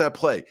 you missed that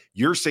play.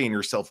 You're saying to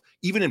yourself,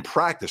 even in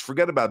practice,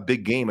 forget about a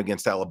big game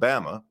against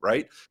Alabama,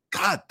 right?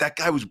 God, that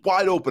guy was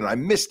wide open. I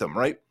missed him,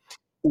 right?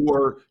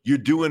 Or you're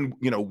doing,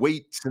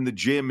 weights in the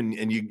gym,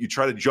 and you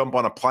try to jump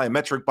on a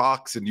plyometric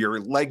box and your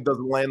leg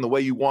doesn't land the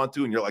way you want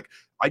to. And you're like,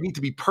 I need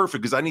to be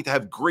perfect because I need to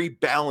have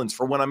great balance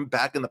for when I'm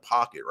back in the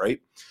pocket, right?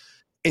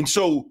 And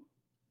so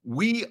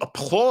we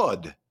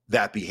applaud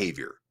that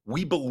behavior.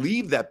 We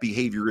believe that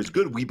behavior is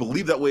good. We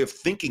believe that way of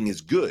thinking is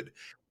good.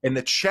 And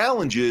the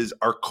challenge is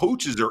our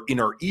coaches are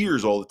in our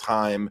ears all the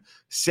time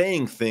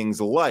saying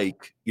things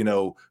like,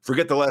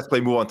 forget the last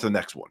play, move on to the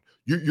next one.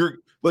 You're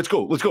let's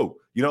go.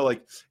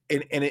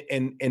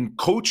 And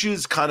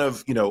coaches kind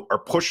of, are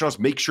pushing us,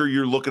 make sure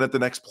you're looking at the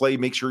next play,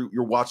 make sure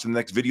you're watching the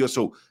next video.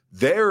 So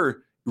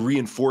they're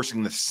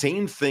reinforcing the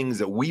same things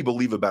that we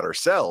believe about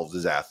ourselves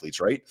as athletes,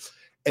 right?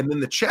 And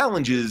then the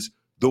challenge is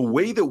the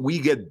way that we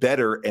get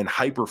better and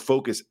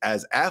hyper-focus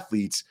as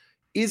athletes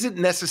isn't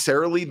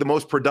necessarily the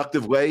most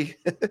productive way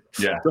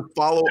to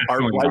follow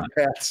our life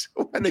paths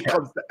when it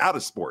comes to out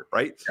of sport,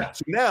 right? Yeah.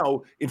 So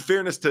now, in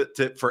fairness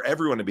to for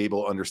everyone to be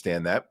able to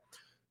understand that,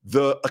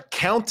 the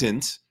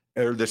accountant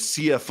or the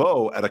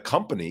CFO at a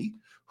company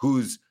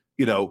who's,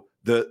 the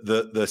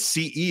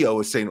CEO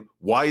is saying,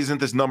 why isn't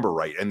this number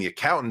right? And the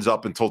accountant's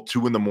up until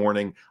 2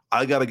 a.m.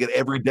 I got to get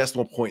every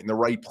decimal point in the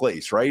right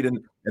place, right? And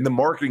the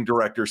marketing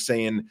director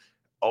saying,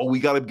 oh,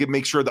 we got to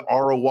make sure the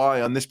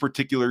ROI on this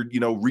particular,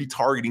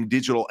 retargeting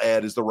digital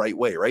ad is the right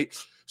way, right?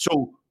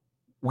 So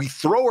we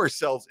throw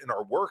ourselves in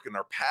our work and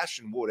our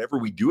passion, whatever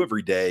we do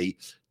every day,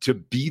 to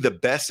be the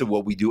best at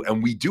what we do.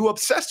 And we do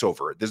obsess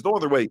over it. There's no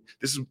other way.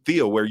 This is,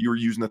 Theo, where you were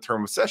using the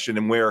term obsession,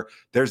 and where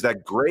there's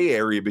that gray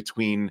area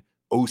between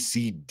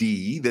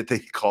OCD that they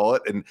call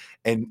it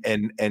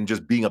and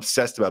just being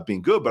obsessed about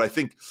being good. But I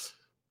think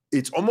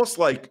it's almost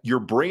like your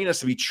brain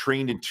has to be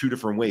trained in two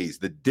different ways.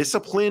 The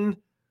discipline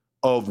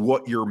of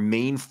what your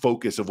main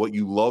focus of what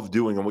you love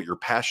doing and what your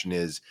passion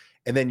is,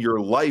 and then your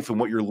life and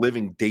what you're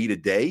living day to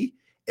day.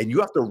 And you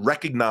have to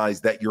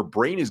recognize that your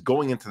brain is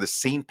going into the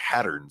same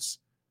patterns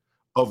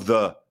of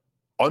the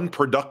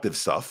unproductive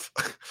stuff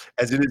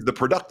as it is the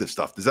productive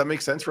stuff. Does that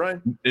make sense,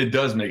 Ryan? It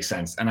does make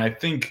sense. And I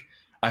think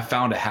I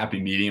found a happy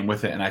medium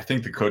with it. And I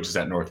think the coaches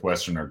at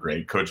Northwestern are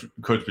great. Coach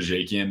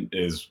Bajakian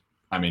is,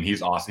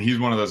 he's awesome. He's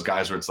one of those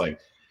guys where it's like,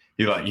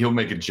 he'll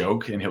make a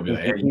joke and he'll be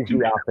like, hey, he's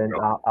the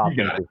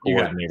offensive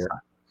coordinator.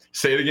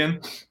 Say it again.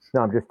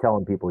 No, I'm just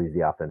telling people he's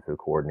the offensive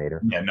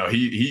coordinator. Yeah, no,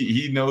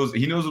 he knows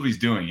what he's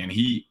doing, and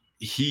he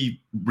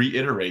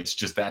reiterates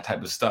just that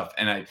type of stuff.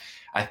 And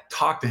I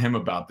talked to him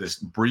about this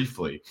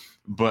briefly,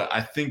 but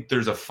I think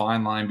there's a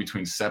fine line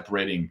between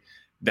separating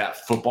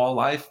that football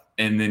life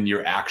and then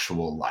your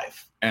actual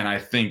life. And I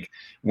think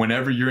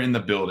whenever you're in the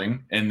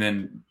building, and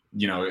then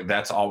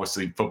that's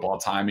obviously football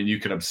time, and you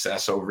can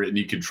obsess over it, and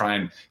you can try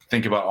and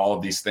think about all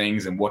of these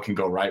things and what can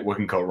go right, what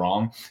can go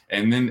wrong.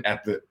 And then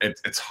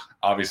it's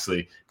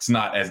obviously it's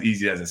not as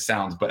easy as it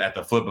sounds, but at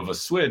the flip of a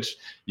switch,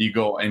 you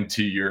go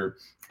into your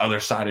other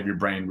side of your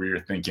brain where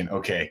you're thinking,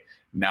 okay,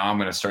 now I'm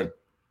going to start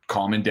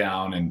calming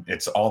down, and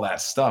it's all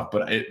that stuff.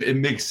 But it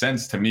makes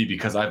sense to me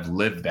because I've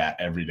lived that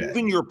every day.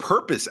 Even your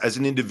purpose as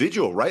an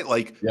individual, right?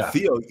 Like,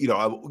 Theo,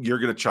 you're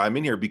going to chime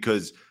in here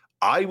because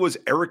I was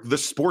Eric, the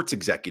sports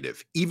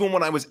executive. Even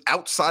when I was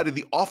outside of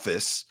the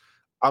office,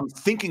 I'm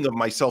thinking of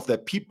myself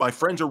that my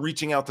friends are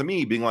reaching out to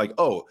me being like,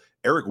 oh,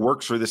 Eric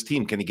works for this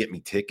team. Can he get me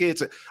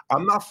tickets?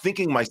 I'm not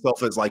thinking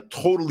myself as like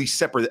totally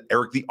separate.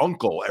 Eric, the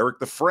uncle, Eric,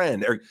 the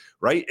friend, Eric,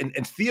 right?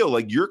 And Theo,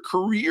 like your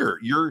career,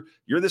 you're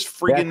this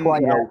friggin'. That's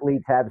why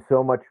athletes have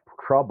so much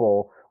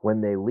trouble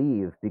when they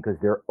leave, because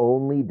they're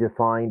only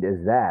defined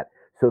as that.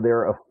 So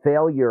they're a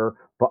failure,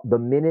 but the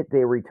minute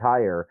they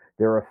retire,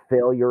 they're a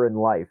failure in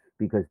life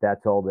because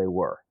that's all they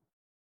were.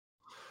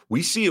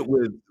 We see it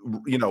with,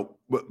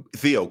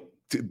 Theo,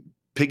 to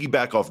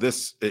piggyback off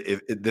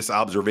this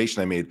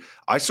observation I made.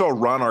 I saw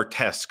Ron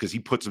Artest, because he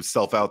puts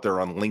himself out there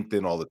on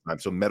LinkedIn all the time.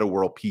 So Meta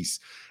World Peace.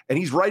 And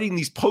he's writing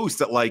these posts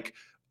that like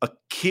a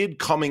kid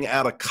coming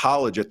out of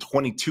college at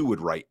 22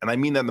 would write. And I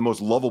mean that in the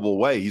most lovable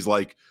way. He's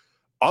like,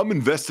 I'm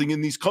investing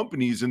in these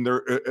companies and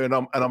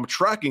I'm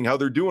tracking how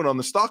they're doing on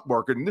the stock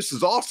market. And this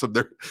is awesome.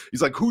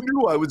 He's like, who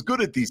knew I was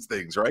good at these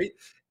things? Right.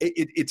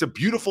 It's a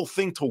beautiful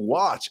thing to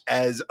watch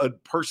as a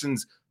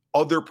person's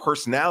other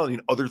personality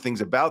and other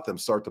things about them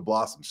start to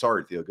blossom.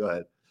 Sorry, Theo, go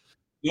ahead.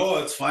 No,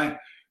 it's fine.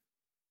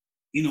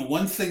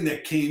 One thing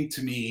that came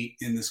to me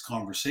in this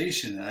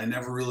conversation, and I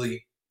never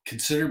really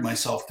considered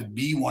myself to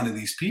be one of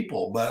these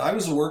people, but I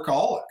was a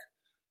workaholic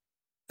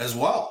as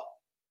well,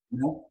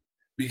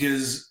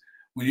 because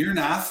when you're an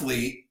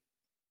athlete,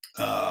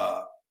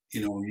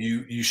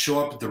 you show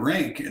up at the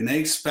rink and they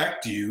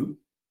expect you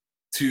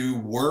to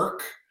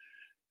work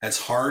as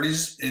hard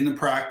as in the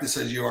practice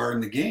as you are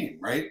in the game,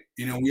 right?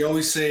 We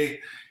always say,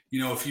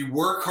 if you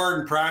work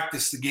hard in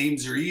practice, the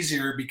games are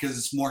easier because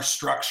it's more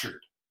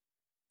structured,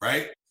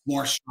 right?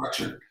 More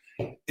structured.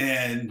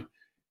 And,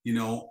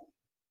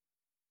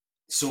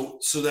 so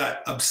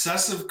that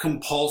obsessive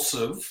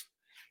compulsive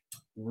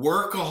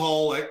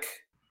workaholic,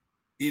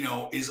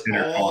 is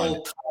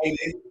all tied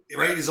in,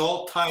 right? Is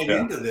all tied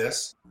into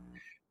this.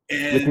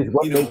 And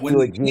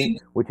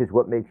which is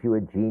what makes you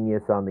a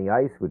genius on the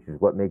ice, which is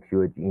what makes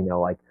you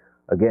like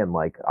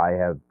I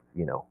have,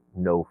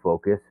 no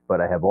focus, but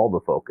I have all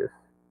the focus.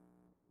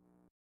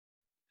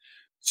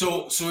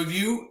 So have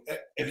you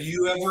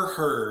ever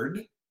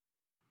heard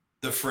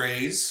the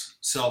phrase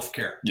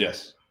self-care?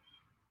 Yes.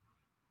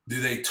 Do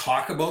they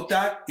talk about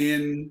that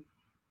in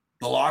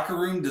the locker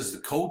room? Does the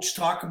coach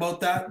talk about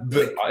that?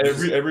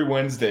 Every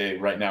Wednesday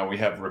right now we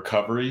have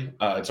recovery.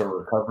 It's our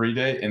recovery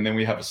day. And then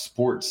we have a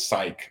sports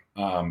psych.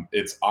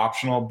 It's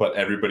optional, but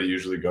everybody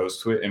usually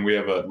goes to it. And we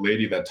have a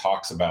lady that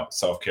talks about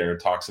self-care,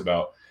 talks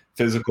about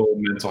physical,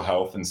 mental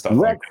health and stuff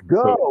like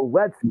that.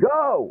 Let's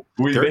go.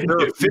 There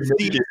are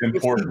 50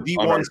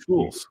 D1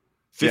 schools.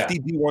 50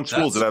 D1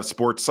 schools that have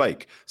sports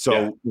psych.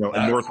 So,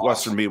 and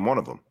Northwestern being one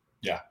of them.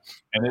 Yeah.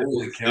 And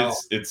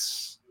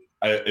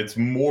it's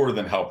more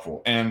than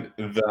helpful. And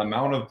the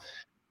amount of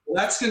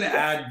that's going to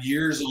add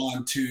years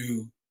on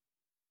to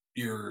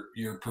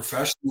your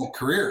professional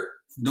career.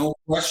 No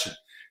question.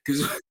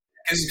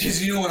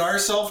 Because you know what our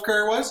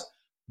self-care was?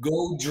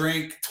 Go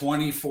drink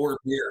 24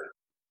 beer.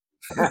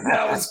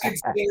 That was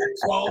considered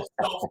 12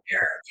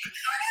 self-care.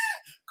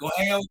 Go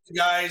hang out with the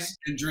guys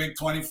and drink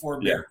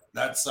 24 beer. Yeah.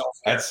 That's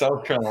self-care. At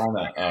South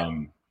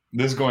Carolina,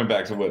 this is going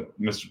back to what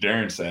Mr.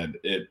 Darren said.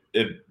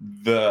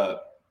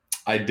 The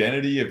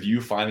identity of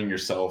you finding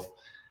yourself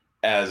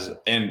as,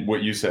 and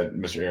what you said,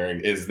 Mr.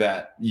 Eric, is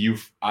that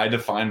I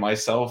define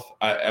myself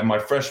at my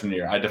freshman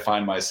year. I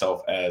defined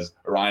myself as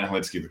Ryan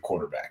Hilinski, the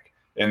quarterback,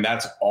 and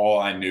that's all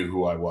I knew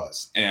who I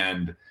was.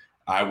 And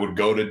I would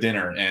go to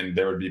dinner and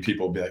there would be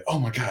people be like, oh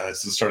my God,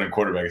 that's the starting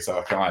quarterback of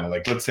South Carolina.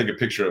 Like, let's take a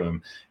picture of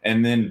him.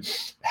 And then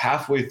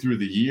halfway through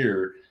the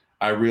year,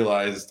 I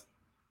realized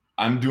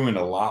I'm doing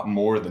a lot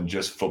more than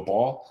just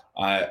football.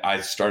 I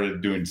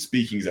started doing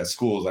speakings at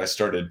schools. I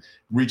started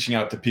reaching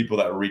out to people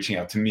that were reaching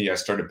out to me. I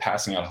started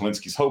passing out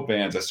Hilinski's Hope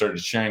Bands. I started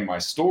sharing my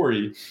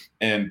story,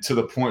 and to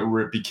the point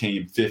where it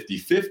became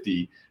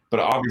 50-50.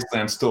 But obviously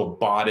I'm still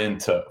bought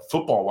into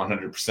football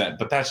 100%,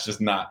 but that's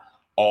just not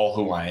all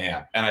who I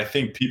am. And I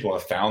think people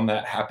have found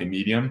that happy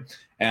medium.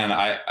 And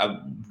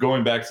I'm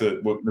going back to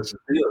what Mr.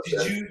 Theo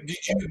said. Did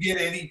you get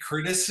any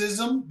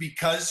criticism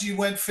because you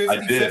went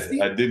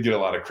 50-50? I did get a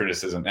lot of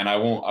criticism, and I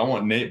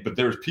won't name, but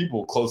there's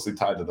people closely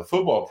tied to the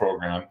football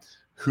program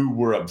who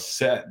were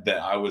upset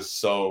that I was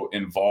so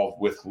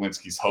involved with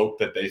Hilinski's Hope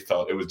that they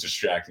felt it was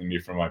distracting me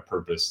from my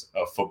purpose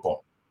of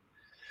football.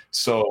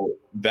 So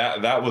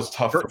that was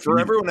tough for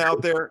everyone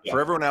out there. Yeah.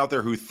 For everyone out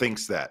there who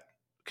thinks that,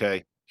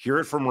 okay, hear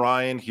it from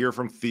Ryan, hear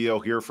from Theo,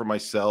 hear from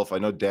myself. I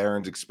know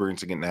Darren's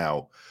experiencing it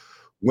now.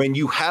 When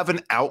you have an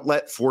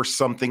outlet for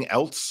something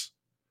else,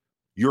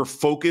 your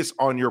focus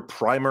on your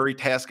primary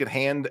task at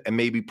hand, and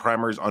maybe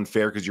primary is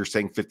unfair because you're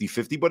saying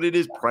 50-50, but it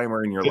is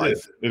primary in your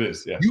life. It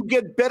is, yeah. You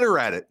get better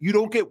at it. You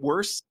don't get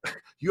worse.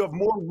 You have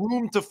more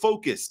room to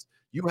focus.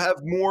 You have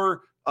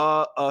more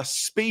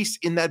space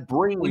in that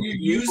brain. When you're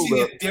using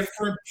a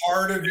different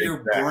part of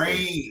your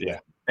brain. Yeah.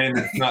 And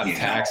it's not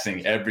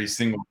taxing every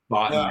single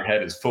thought in your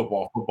head is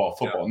football.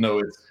 Yeah. No,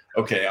 it's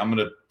okay, I'm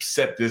going to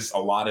set this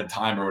allotted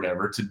time or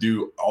whatever to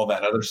do all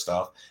that other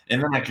stuff.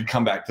 And then I could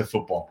come back to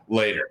football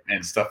later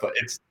and stuff.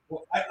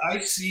 Well, I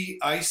see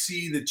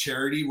the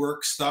charity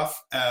work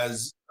stuff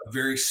as a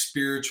very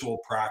spiritual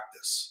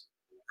practice,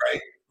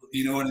 right?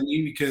 You know what I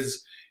mean?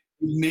 Because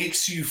it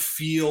makes you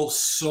feel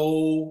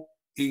so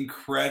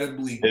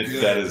incredibly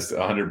good. That is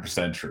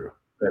 100% true.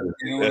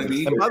 You know what I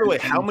mean? And by the way,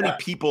 how many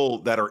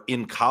people that are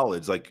in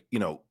college, like,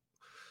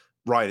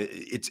 right,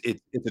 it's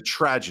a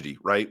tragedy,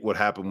 right? What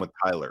happened with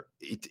Tyler.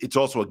 It's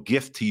also a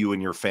gift to you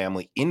and your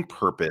family in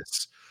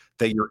purpose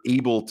that you're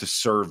able to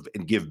serve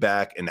and give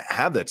back and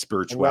have that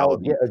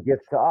spirituality. Well, a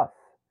gift to us.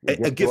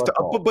 A gift to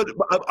us.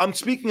 But I'm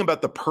speaking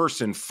about the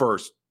person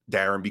first,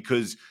 Darren,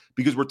 because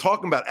we're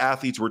talking about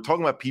athletes, we're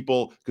talking about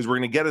people, because we're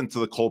going to get into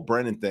the Cole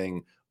Brennan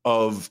thing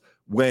of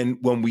when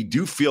we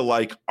do feel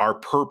like our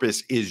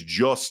purpose is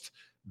just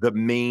the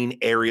main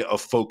area of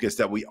focus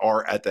that we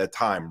are at that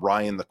time,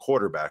 Ryan, the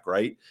quarterback,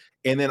 right?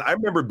 And then I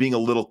remember being a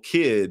little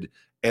kid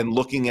and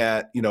looking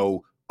at,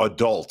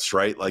 adults,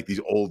 right? Like these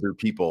older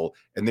people,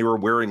 and they were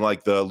wearing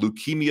like the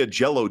leukemia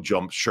jello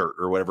jump shirt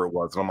or whatever it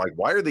was. And I'm like,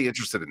 why are they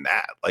interested in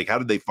that? Like, how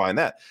did they find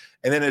that?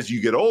 And then as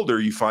you get older,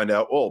 you find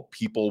out, oh,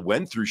 people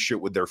went through shit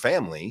with their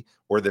family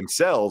or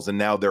themselves, and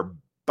now they're,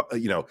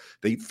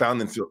 they find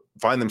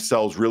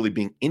themselves really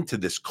being into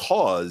this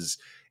cause.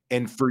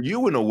 And for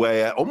you, in a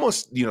way,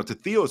 almost, to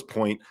Theo's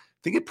point,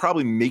 I think it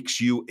probably makes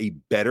you a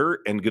better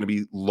and going to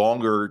be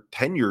longer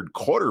tenured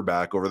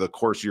quarterback over the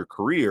course of your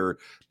career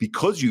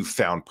because you've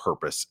found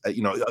purpose.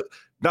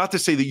 Not to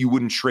say that you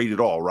wouldn't trade at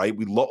all, right?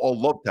 We all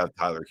love to have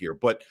Tyler here,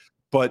 but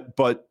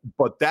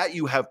that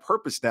you have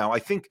purpose now. I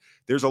think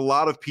there's a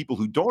lot of people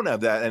who don't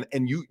have that,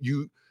 and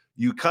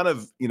you kind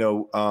of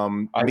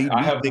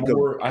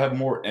I have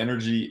more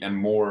energy and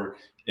more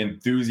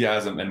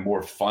enthusiasm and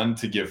more fun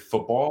to give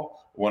football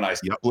when I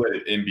split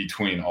it in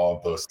between all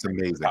of those. It's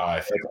amazing.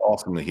 It's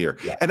awesome to hear.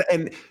 Yeah.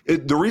 And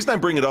the reason I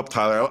bring it up,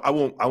 Tyler, I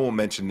won't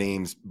mention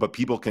names, but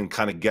people can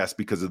kind of guess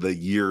because of the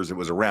years it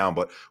was around.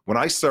 But when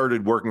I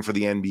started working for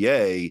the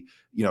NBA,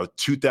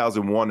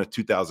 2001 to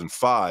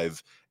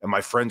 2005, and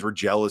my friends were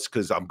jealous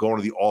because I'm going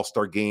to the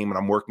All-Star game and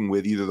I'm working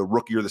with either the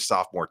rookie or the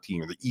sophomore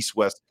team or the East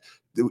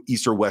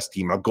or West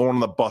team. I'm going on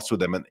the bus with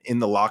them and in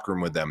the locker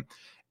room with them.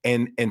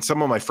 And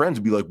some of my friends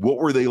would be like, what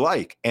were they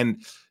like?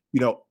 And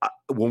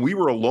when we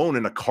were alone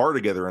in a car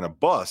together in a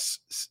bus,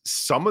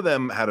 some of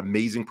them had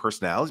amazing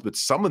personalities, but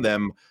some of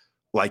them,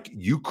 like,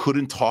 you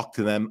couldn't talk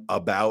to them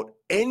about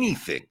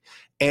anything.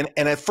 And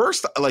at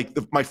first, like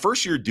my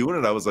first year doing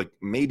it, I was like,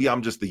 maybe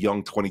I'm just the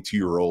young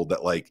 22-year-old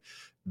that like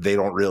they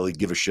don't really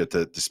give a shit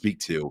to speak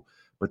to.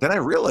 But then I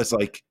realized,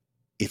 like,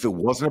 if it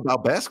wasn't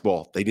about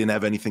basketball, they didn't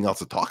have anything else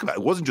to talk about.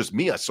 It wasn't just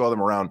me. I saw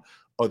them around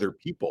other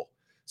people.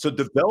 So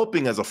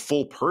developing as a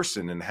full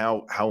person and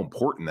how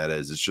important that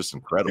is just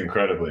incredible.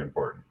 Incredibly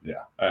important.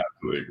 Yeah, I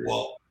absolutely agree.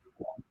 Well,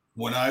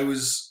 when I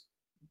was,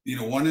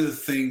 one of the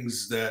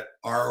things that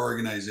our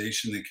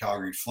organization, the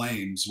Calgary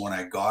Flames, when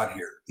I got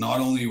here, not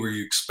only were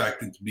you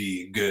expected to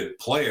be a good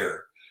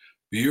player,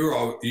 but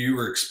you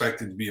were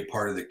expected to be a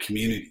part of the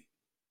community,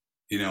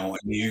 and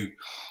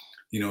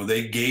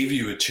they gave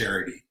you a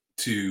charity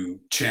to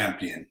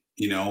champion,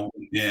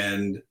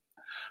 and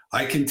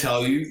I can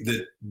tell you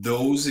that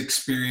those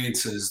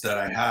experiences that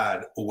I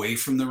had away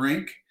from the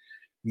rink,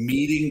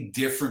 meeting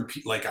different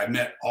people, like I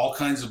met all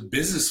kinds of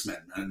businessmen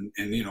and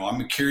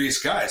I'm a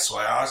curious guy. So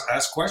I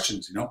ask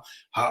questions,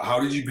 how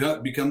did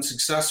you become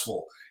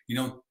successful?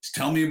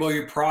 Tell me about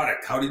your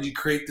product. How did you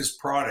create this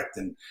product?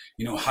 And,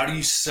 how do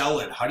you sell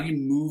it? How do you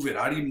move it?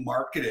 How do you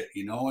market it?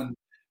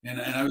 And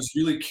I was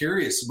really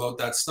curious about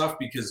that stuff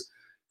because,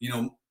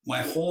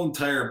 my whole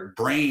entire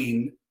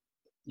brain,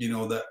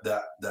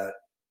 that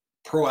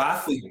pro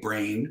athlete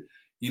brain,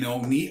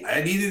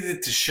 I needed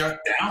it to shut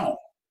down,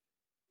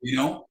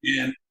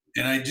 and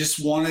I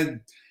just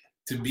wanted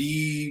to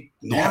be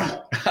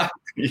normal,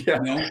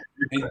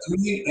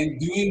 and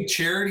doing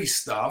charity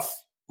stuff.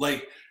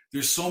 Like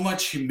there's so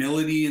much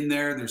humility in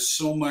there. There's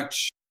so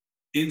much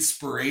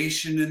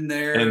inspiration in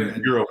there.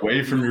 And you're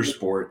away from your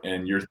sport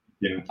and you're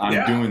thinking,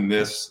 I'm doing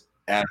this.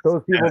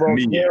 Those people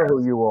don't care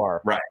who you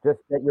are. Right. Just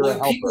that you're a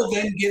helper.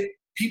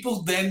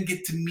 People then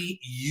get to meet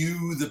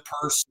you, the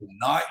person,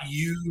 not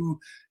you,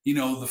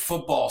 the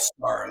football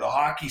star, the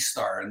hockey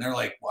star. And they're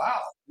like,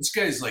 wow, this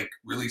guy's like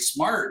really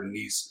smart. And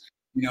he's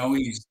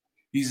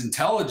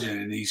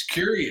intelligent and he's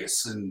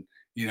curious. And,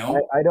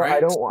 I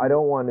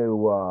don't want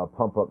to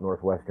pump up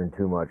Northwestern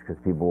too much because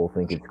people will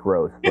think it's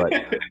gross. But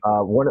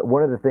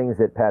one of the things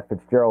that Pat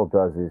Fitzgerald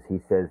does is he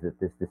says that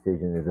this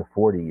decision is a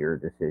 40-year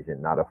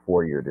decision, not a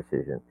 4-year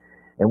decision.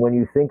 And when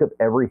you think of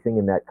everything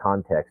in that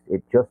context,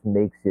 it just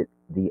makes it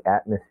the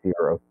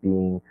atmosphere of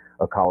being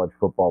a college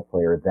football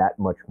player that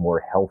much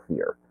more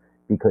healthier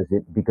because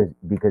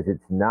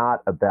it's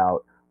not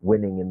about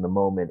winning in the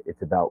moment.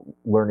 It's about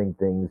learning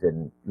things,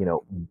 and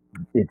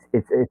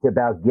it's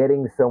about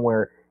getting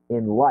somewhere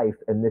in life,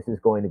 and this is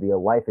going to be a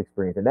life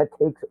experience, and that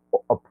takes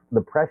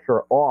the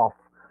pressure off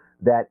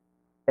that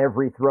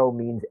every throw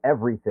means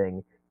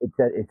everything. It's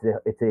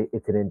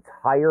an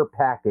entire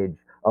package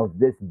of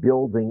this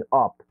building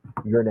up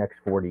your next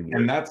 40 years.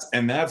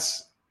 And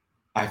that's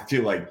I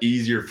feel like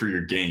easier for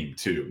your game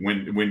too.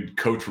 When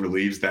coach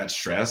relieves that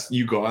stress,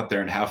 you go out there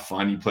and have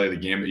fun. You play the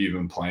game that you've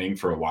been playing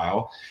for a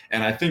while.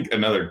 And I think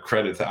another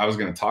credit that I was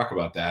going to talk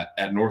about that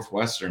at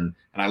Northwestern,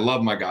 and I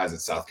love my guys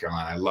at South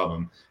Carolina. I love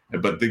them.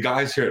 But the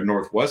guys here at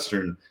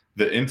Northwestern,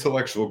 the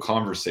intellectual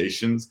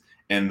conversations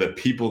and the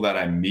people that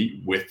I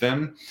meet with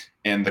them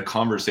and the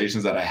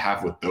conversations that I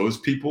have with those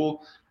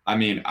people, I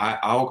mean,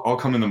 I'll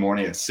come in the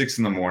morning at 6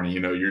 a.m.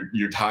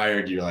 You're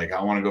tired. You're like,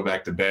 I want to go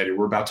back to bed.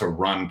 We're about to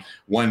run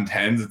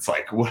 110s. It's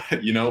like, what,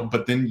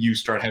 but then you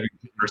start having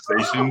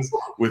conversations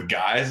with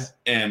guys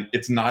and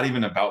it's not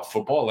even about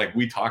football. Like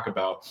we talk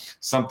about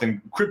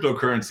something,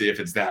 cryptocurrency, if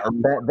it's that.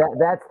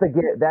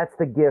 That's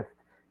the gift.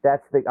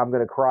 I'm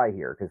going to cry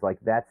here because like,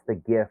 that's the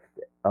gift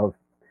of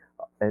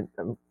and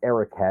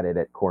Eric had it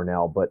at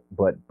Cornell, but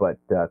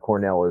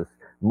Cornell is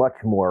much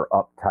more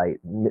uptight.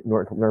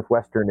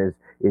 Northwestern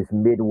is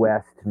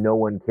Midwest. No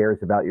one cares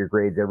about your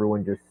grades.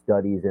 Everyone just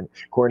studies. And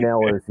Cornell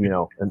is,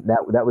 and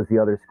that was the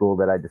other school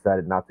that I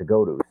decided not to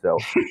go to. So,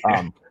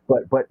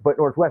 but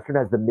Northwestern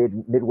has the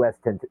Midwest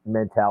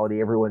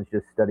mentality. Everyone's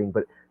just studying.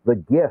 But the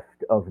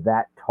gift of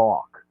that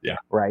talk,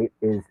 right,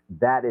 is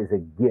a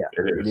gift.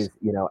 It is.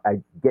 I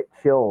get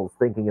chills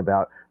thinking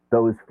about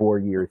those 4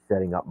 years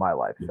setting up my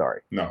life. Sorry.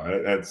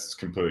 No, that's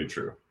completely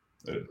true.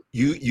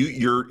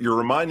 You're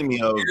reminding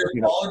me of.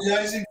 You're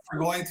apologizing for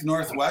going to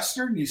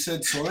Northwestern. You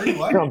said sorry.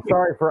 What? No,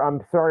 I'm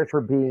sorry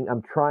for being.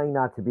 I'm trying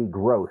not to be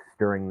gross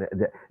during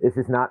this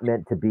is not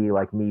meant to be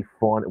like me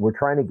fun. We're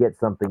trying to get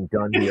something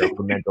done here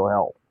for mental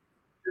health.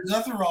 There's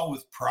nothing wrong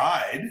with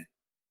pride.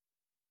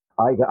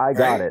 I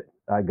got it.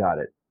 I got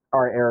it.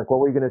 All right, Eric, what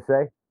were you going to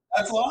say?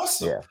 That's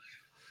awesome. Yeah.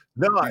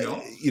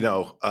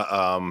 No,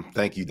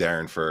 thank you,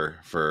 Darren,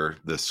 for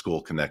the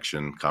school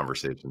connection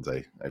conversations.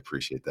 I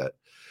appreciate that.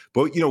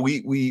 But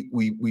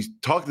we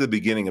talked at the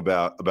beginning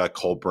about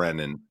Colt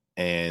Brennan,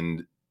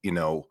 and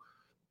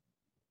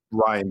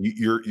Ryan,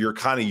 you're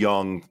kind of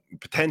young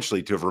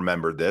potentially to have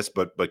remembered this,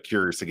 but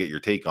curious to get your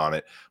take on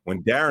it.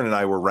 When Darren and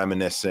I were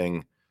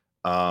reminiscing,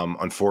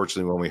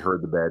 unfortunately, when we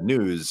heard the bad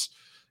news,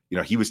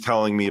 he was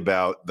telling me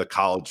about the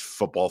college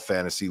football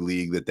fantasy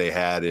league that they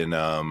had in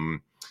at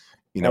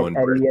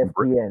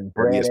ESPN.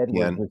 Brad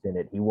Edwards was in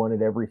it. He won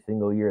it every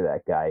single year,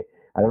 that guy.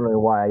 I don't know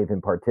why I even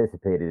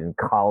participated in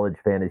college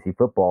fantasy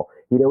football.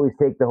 He'd always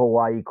take the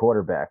Hawaii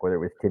quarterback, whether it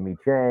was Timmy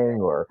Chang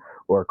or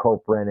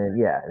Colt Brennan.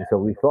 Yeah. And so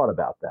we thought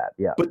about that.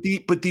 Yeah.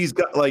 But these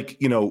guys,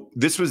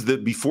 this was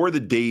before the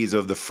days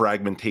of the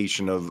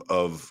fragmentation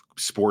of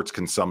sports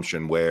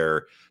consumption,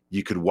 where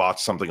you could watch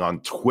something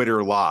on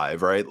Twitter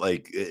live, right?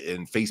 Like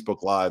in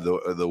Facebook Live,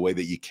 the way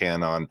that you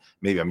can on,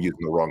 maybe I'm using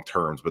the wrong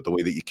terms, but the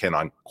way that you can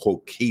on,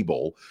 quote,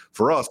 cable.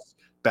 For us,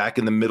 back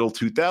in the middle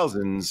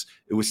 2000s,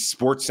 it was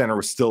SportsCenter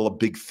was still a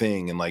big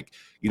thing. And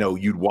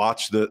you'd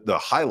watch the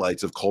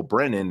highlights of Colt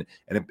Brennan,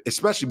 and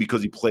especially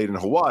because he played in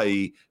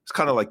Hawaii, it's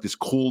kind of like this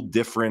cool,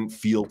 different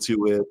feel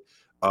to it.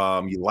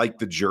 You like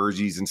the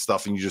jerseys and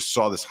stuff, and you just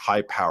saw this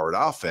high-powered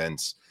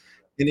offense.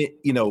 And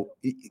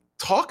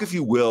talk, if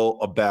you will,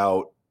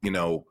 about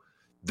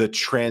the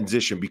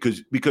transition,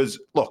 because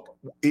look,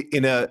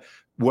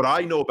 what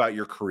I know about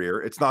your career,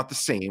 it's not the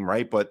same,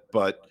 right? But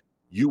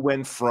you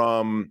went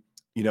from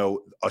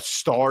a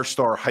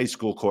star high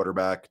school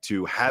quarterback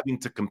to having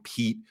to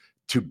compete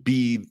to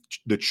be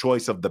the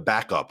choice of the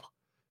backup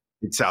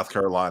in South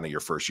Carolina your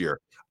first year.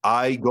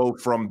 I go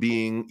from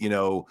being,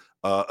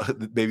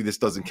 maybe this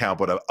doesn't count,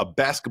 but a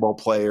basketball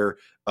player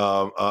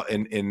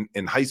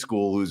in high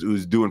school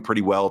who's doing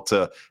pretty well,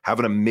 to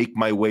having to make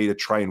my way to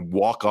try and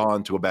walk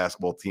on to a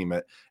basketball team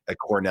at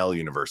Cornell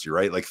University,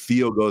 right? Like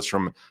Theo goes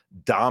from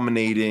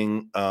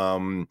dominating,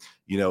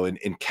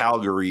 in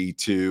Calgary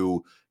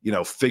to,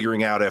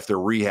 figuring out after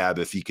rehab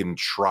if he can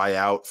try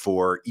out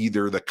for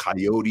either the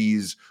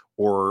Coyotes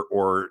or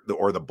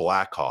the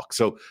Blackhawks.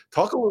 So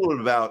talk a little bit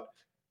about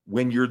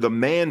when you're the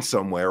man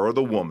somewhere or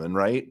the woman,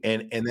 right?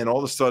 And then all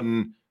of a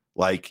sudden,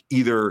 like,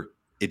 either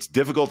it's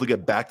difficult to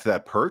get back to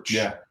that perch,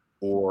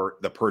 or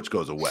the perch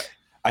goes away.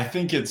 I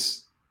think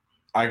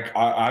I've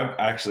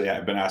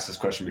been asked this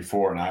question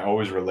before, and I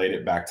always relate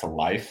it back to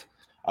life.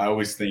 I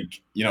always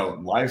think,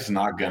 life's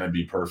not going to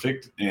be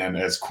perfect. And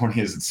as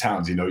corny as it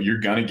sounds, you're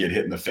going to get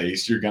hit in the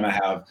face. You're going to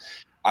have,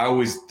 I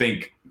always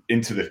think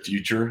into the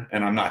future,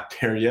 and I'm not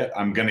there yet.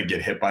 I'm going to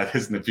get hit by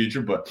this in the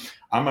future, but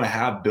I'm going to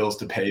have bills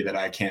to pay that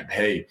I can't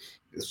pay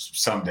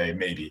someday,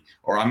 maybe,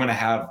 or I'm going to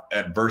have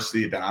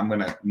adversity that I'm going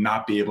to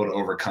not be able to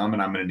overcome,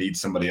 and I'm going to need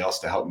somebody else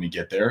to help me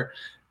get there.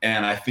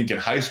 And I think in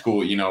high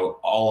school,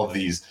 all of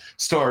these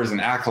stars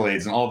and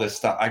accolades and all this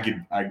stuff, I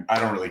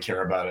don't really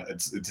care about it.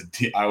 It's a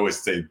team. I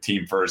always say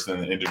team first,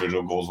 and the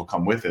individual goals will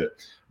come with it.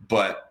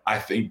 But I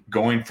think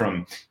going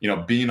from,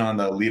 being on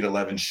the Elite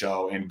 11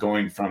 show and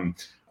going from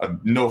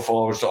no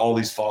followers to all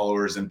these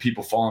followers and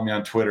people following me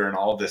on Twitter and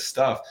all this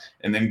stuff,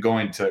 and then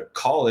going to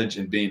college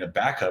and being a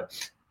backup,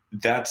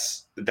 that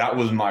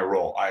was my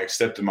role. I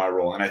accepted my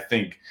role. And I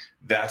think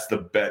that's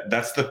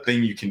the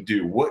thing you can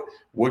do.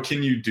 What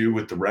can you do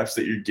with the reps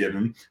that you're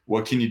given?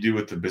 What can you do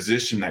with the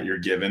position that you're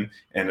given,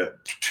 and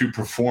to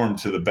perform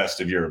to the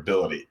best of your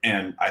ability?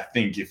 And I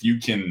think if you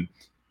can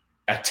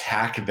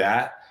attack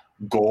that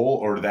goal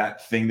or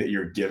that thing that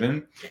you're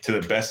given to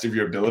the best of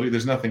your ability,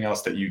 there's nothing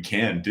else that you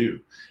can do.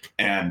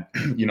 And,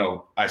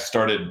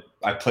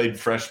 I played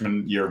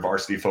freshman year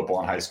varsity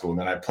football in high school, and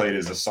then I played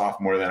as a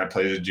sophomore, then I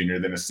played as a junior,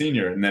 then a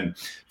senior. And then,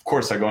 of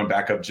course, I go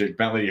back up Jake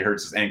Bentley, he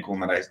hurts his ankle,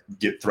 and then I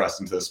get thrust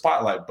into the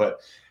spotlight. But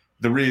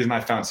the reason I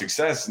found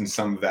success in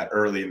some of that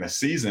early in the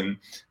season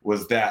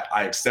was that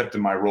I accepted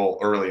my role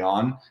early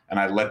on, and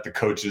I let the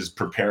coaches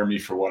prepare me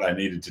for what I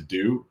needed to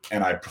do.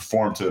 And I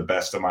performed to the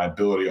best of my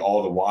ability,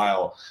 all the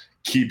while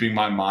keeping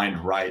my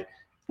mind right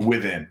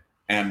within.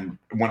 And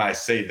when I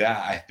say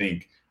that, I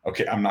think,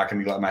 okay, I'm not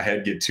going to let my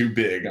head get too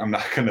big. I'm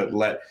not going to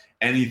let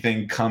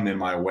anything come in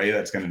my way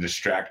that's going to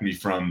distract me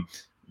from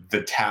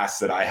the tasks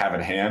that I have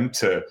at hand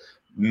to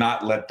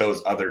not let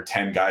those other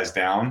 10 guys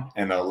down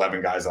and the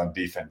 11 guys on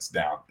defense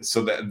down.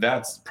 So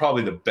that's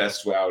probably the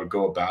best way I would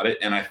go about it.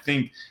 And I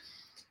think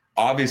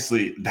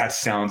obviously that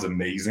sounds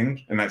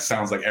amazing and that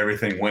sounds like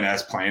everything went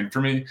as planned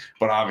for me,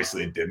 but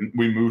obviously it didn't.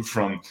 We moved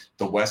from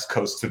the West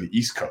Coast to the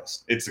East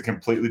Coast. It's a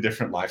completely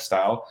different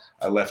lifestyle.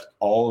 I left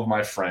all of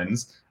my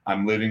friends.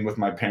 I'm living with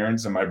my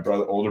parents and my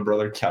older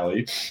brother,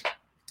 Kelly.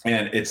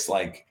 And it's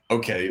like,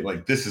 okay,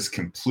 like this is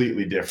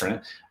completely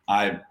different.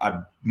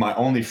 My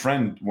only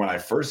friend when I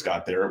first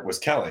got there was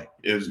Kelly.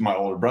 It was my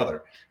older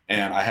brother.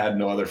 And I had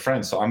no other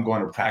friends. So I'm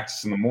going to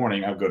practice in the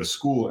morning. I go to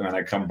school and then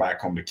I come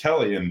back home to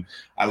Kelly. And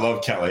I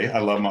love Kelly. I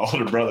love my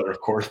older brother, of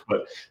course.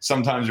 But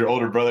sometimes your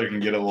older brother can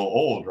get a little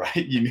old, right?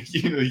 You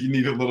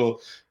need a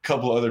little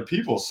couple other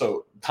people.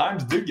 So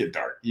times did get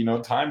dark.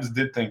 Times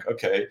did think,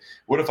 okay,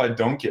 what if I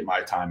don't get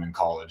my time in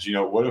college?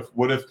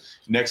 What if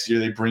next year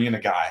they bring in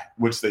a guy,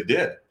 which they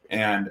did.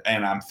 And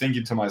I'm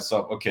thinking to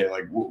myself, okay,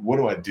 like what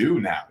do I do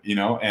now?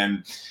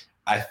 And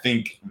I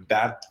think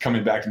that,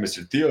 coming back to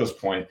Mr. Theo's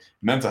point,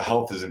 mental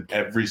health is an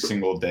every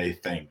single day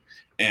thing.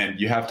 And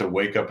you have to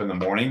wake up in the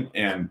morning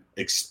and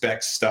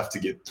expect stuff to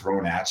get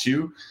thrown at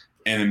you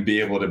and then be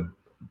able to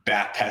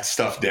bat that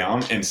stuff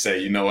down and say,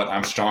 you know what,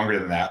 I'm stronger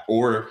than that.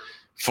 Or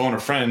phone a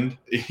friend,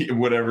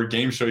 whatever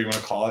game show you want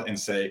to call it, and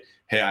say,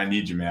 hey, I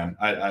need you, man.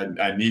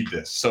 I need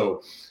this.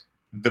 So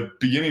the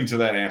beginning to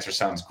that answer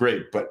sounds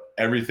great, but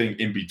everything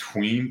in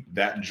between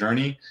that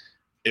journey,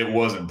 it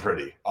wasn't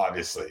pretty,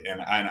 obviously. And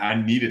I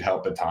needed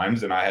help at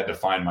times, and I had to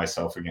find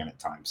myself again at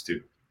times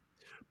too.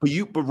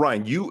 But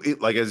Ryan,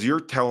 as you're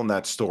telling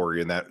that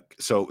story, and that,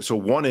 so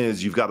one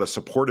is you've got a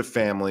supportive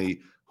family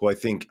who I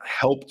think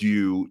helped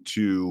you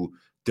to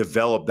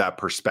develop that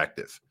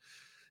perspective.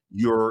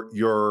 Your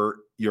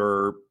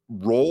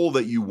role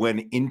that you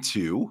went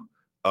into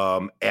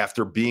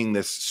after being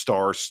this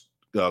star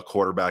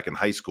quarterback in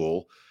high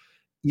school,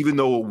 even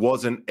though it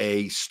wasn't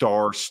a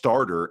star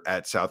starter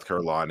at South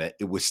Carolina,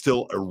 it was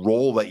still a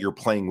role that you're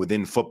playing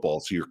within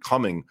football. So you're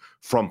coming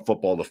from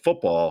football to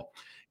football.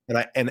 And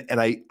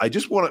I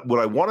just want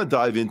to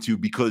dive into,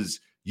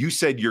 because you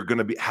said you're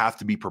going to have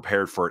to be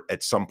prepared for it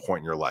at some point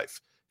in your life.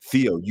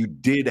 Theo, you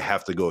did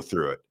have to go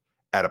through it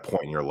at a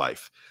point in your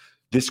life.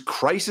 This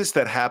crisis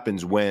that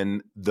happens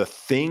when the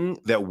thing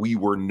that we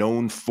were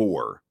known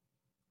for,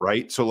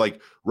 right? So like,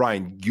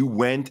 Ryan, you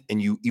went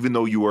and even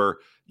though you were,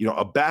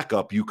 a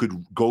backup, you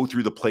could go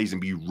through the plays and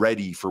be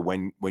ready for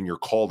when you're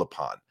called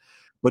upon.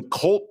 But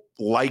Colt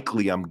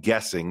likely, I'm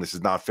guessing, this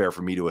is not fair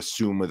for me to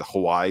assume with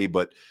Hawaii,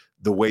 but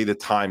the way the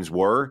times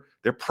were,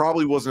 there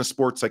probably wasn't a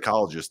sports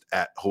psychologist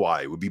at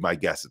Hawaii, would be my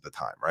guess at the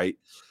time, right?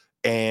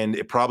 And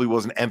it probably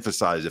wasn't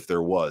emphasized, if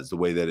there was, the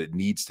way that it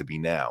needs to be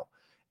now.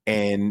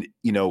 And,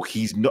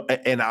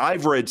 and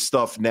I've read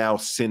stuff now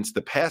since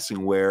the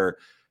passing where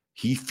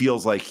he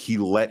feels like he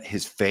let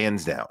his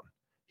fans down.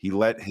 He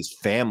let his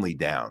family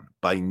down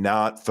by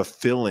not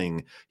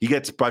fulfilling. He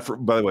gets, by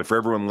the way, for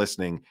everyone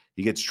listening,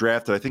 he gets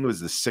drafted. I think it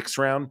was the 6th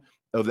round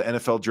of the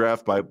NFL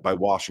draft by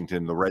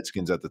Washington, the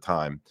Redskins at the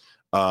time.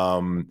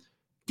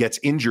 Gets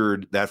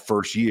injured that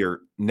first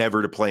year,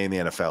 never to play in the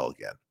NFL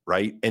again,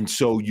 right? And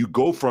so you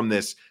go from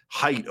this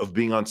height of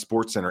being on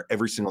SportsCenter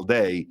every single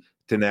day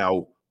to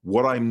now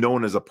what I'm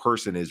known as a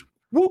person is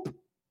whoop,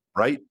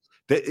 right?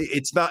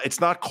 It's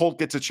not Colt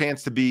gets a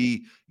chance to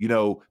be,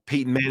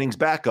 Peyton Manning's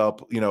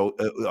backup,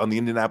 on the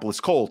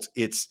Indianapolis Colts.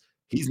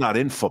 He's not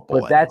in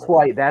football. But that's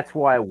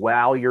why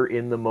while you're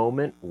in the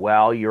moment,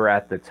 while you're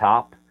at the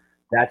top,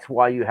 that's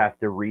why you have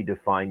to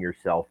redefine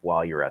yourself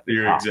while you're at the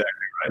top. You're exactly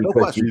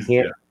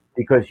right.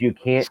 Because you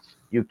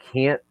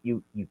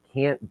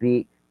can't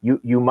be,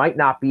 you might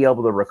not be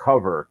able to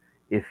recover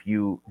if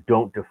you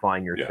don't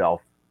define yourself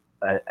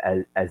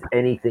as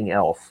anything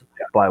else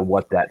by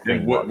what that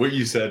thing was. What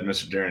you said,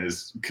 Mr. Darren,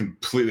 is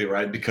completely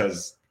right,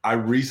 because I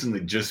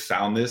recently just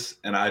found this,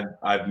 and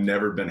I've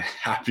never been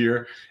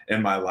happier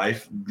in my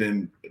life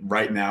than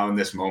right now in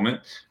this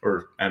moment,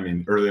 or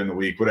earlier in the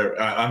week, whatever.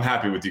 I'm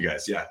happy with you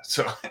guys. Yeah.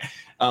 So,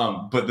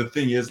 but the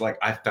thing is, like,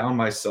 I found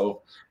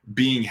myself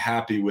being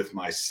happy with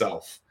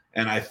myself.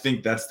 And I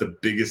think that's the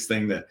biggest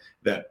thing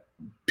that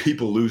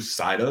people lose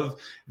sight of.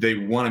 They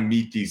want to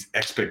meet these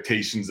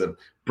expectations of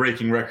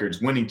breaking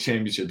records, winning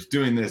championships,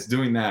 doing this,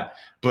 doing that.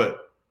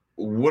 But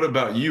what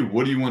about you?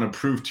 What do you want to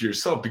prove to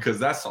yourself? Because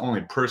that's the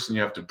only person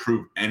you have to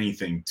prove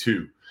anything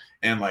to.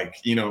 And my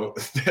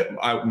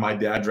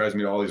dad drives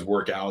me to all these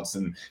workouts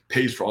and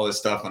pays for all this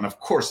stuff. And of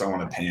course I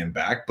want to pay him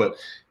back, but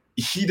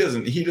he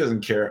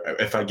doesn't care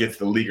if I get to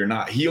the league or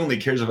not. He only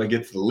cares if I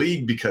get to the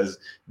league, because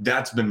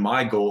that's been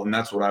my goal. And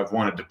that's what I've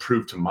wanted to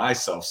prove to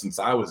myself since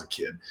I was a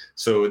kid.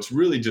 So it's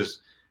really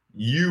just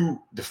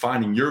you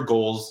defining your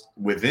goals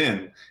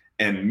within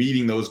and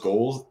meeting those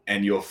goals,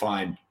 and you'll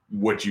find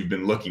what you've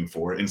been looking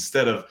for,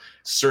 instead of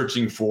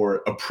searching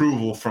for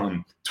approval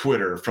from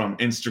Twitter, from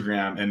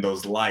Instagram, and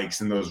those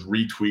likes and those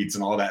retweets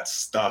and all that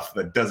stuff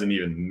that doesn't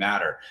even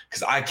matter.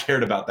 Because I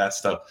cared about that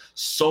stuff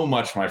so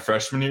much my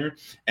freshman year,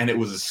 and it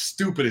was the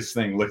stupidest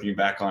thing looking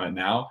back on it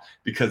now,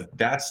 because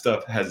that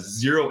stuff has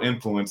zero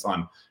influence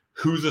on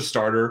who's a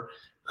starter,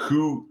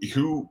 who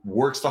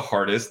works the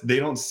hardest. They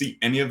don't see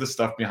any of the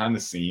stuff behind the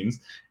scenes,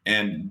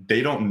 and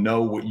they don't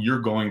know what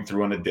you're going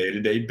through on a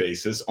day-to-day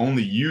basis.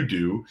 Only you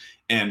do.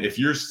 And if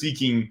you're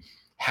seeking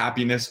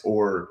happiness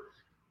or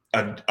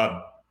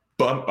a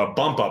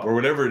bump up or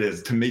whatever it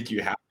is to make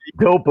you happy,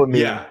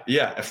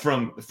 dopamine,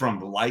 from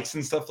likes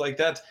and stuff like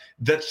that,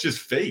 that's just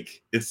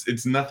fake.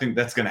 It's nothing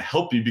that's going to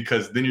help you,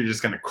 because then you're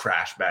just going to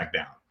crash back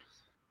down.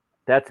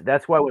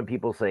 That's why when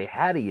people say,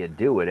 how do you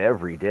do it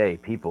every day,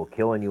 people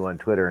killing you on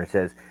Twitter, and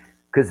says,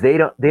 because they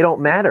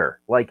don't matter.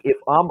 Like, if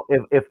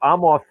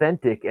I'm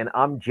authentic and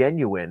I'm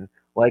genuine,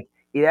 like,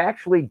 it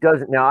actually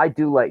doesn't. Now, I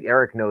do, like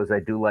Eric knows, I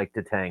do like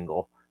to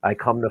tangle. I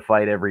come to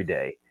fight every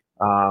day,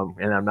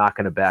 and I'm not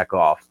going to back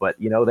off. But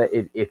you know that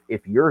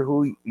if you're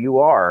who you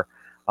are,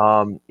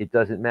 it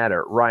doesn't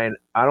matter. Ryan,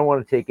 I don't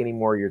want to take any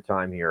more of your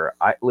time here.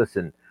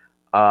 Listen,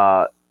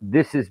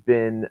 this has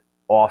been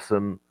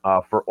awesome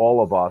for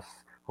all of us.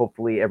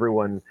 Hopefully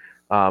everyone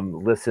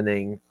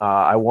listening.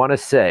 I want to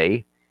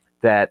say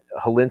that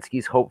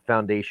Hilinski's Hope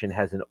Foundation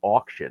has an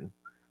auction.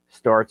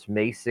 Starts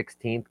May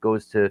 16th,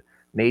 goes to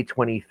May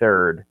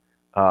 23rd.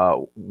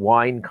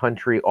 Wine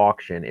Country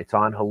Auction. It's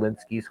on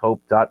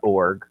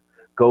hilinskishope.org.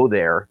 Go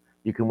there.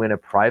 You can win a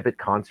private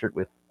concert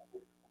with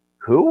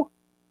who?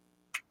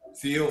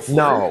 Theo Fleury.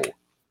 No.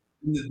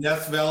 The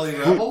Death Valley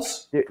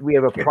Rebels? We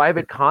have a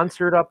private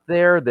concert up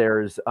there.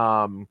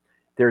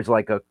 There's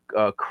like a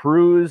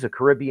cruise, a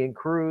Caribbean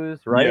cruise,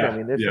 right? Yeah, I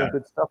mean, there's some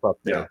good stuff up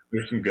there. Yeah,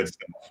 there's some good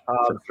stuff.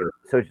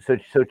 For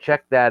sure. So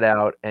check that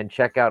out, and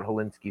check out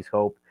Hilinski's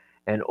Hope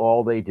and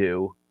all they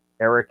do.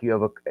 Eric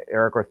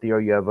or Theo,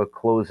 you have a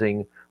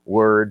closing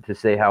word to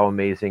say how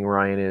amazing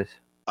Ryan is?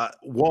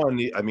 One,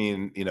 I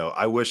mean,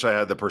 I wish I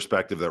had the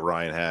perspective that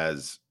Ryan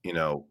has,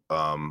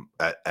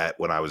 at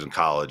when I was in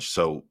college.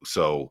 So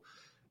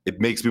it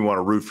makes me want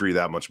to root for you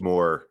that much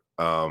more,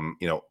 on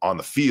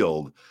the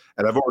field.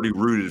 And I've already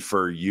rooted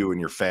for you and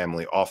your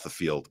family off the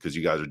field, because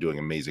you guys are doing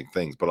amazing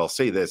things. But I'll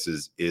say this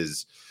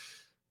is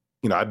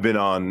I've been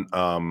on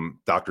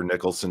Dr.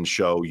 Nicholson's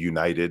show,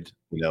 United,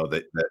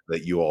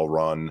 that you all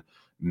run,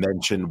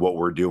 mentioned what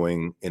we're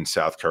doing in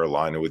South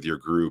Carolina with your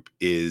group.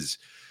 Is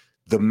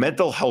the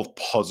mental health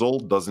puzzle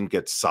doesn't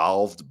get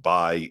solved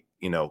by,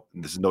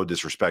 this is no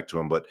disrespect to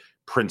him, but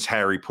Prince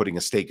Harry putting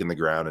a stake in the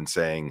ground and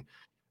saying,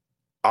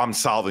 I'm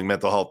solving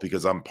mental health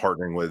because I'm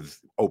partnering with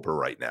Oprah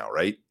right now,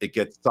 right? It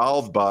gets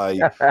solved by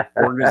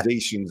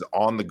organizations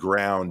on the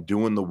ground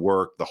doing the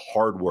work, the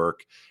hard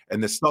work,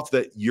 and the stuff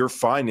that you're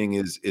finding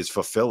is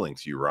fulfilling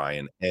to you,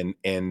 Ryan.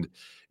 And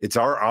it's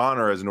our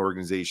honor as an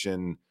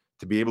organization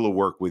to be able to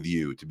work with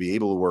you, to be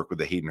able to work with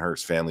the Hayden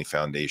Hurst Family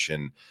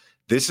Foundation.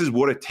 This is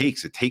what it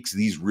takes. It takes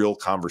these real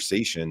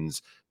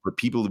conversations for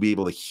people to be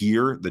able to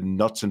hear the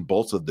nuts and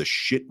bolts of the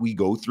shit we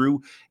go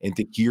through, and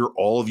to hear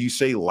all of you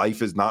say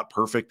life is not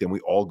perfect and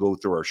we all go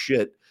through our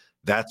shit.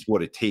 That's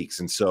what it takes.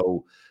 And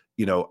so,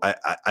 I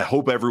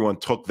hope everyone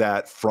took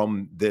that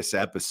from this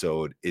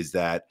episode, is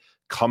that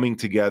coming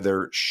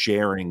together,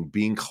 sharing,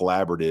 being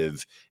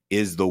collaborative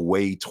is the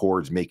way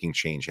towards making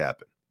change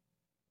happen.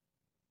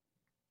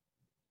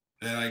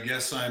 And I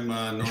guess I'm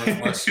a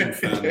Northwestern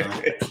fan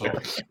now. So.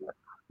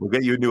 We'll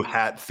get you a new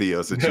hat,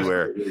 Theo, since you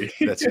wear.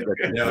 That's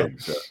yeah.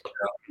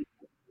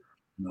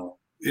 No.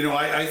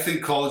 I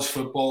think college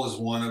football is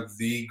one of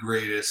the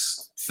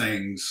greatest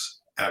things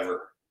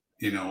ever,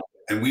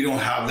 and we don't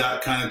have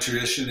that kind of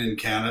tradition in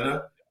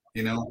Canada,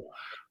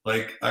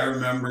 Like, I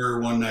remember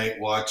one night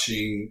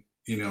watching,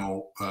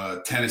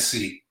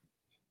 Tennessee,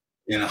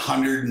 and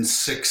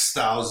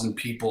 106,000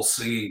 people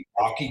singing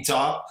Rocky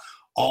Top,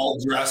 all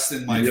dressed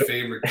in my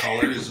favorite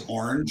colors,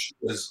 orange.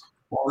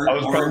 I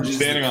was probably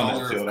standing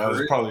on that field. I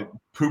was probably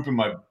pooping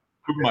my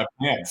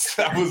pants.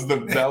 That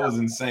was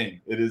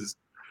insane. It is.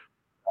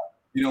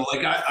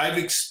 I've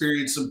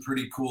experienced some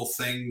pretty cool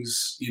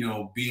things,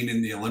 being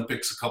in the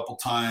Olympics a couple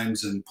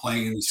times and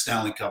playing in the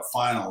Stanley Cup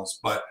Finals.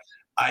 But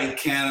I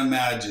can't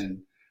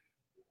imagine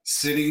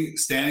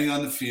standing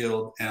on the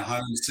field and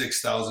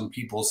 106,000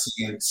 people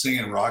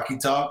singing Rocky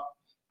Top.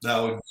 That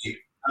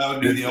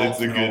would be the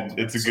ultimate.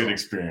 It's a good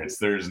experience.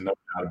 There's no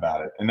doubt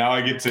about it. And now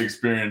I get to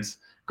experience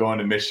going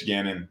to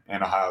Michigan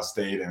and Ohio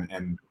State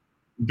and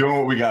doing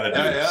what we got to do.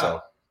 Yeah. So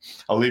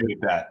I'll leave it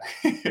at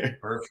that.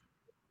 Perfect.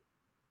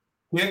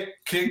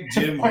 Kick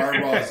Jim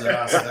Harbaugh's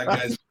ass. That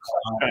guy's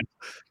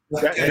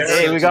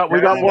Hey, we got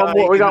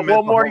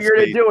one more year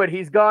to do it.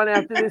 He's gone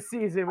after this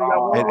season. We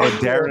got one more year.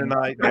 Darren and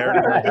I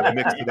have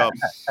mixed it up.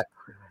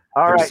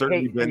 All There's right,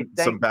 certainly been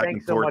some back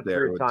and forth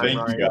there.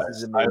 Thank you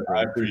guys.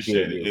 I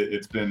appreciate it.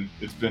 It's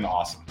been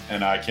awesome,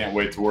 and I can't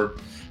wait to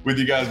work with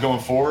you guys going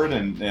forward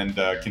and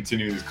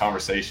continue these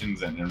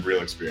conversations and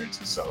real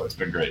experiences. So it's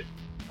been great.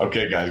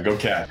 Okay, guys, go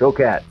Cats. Go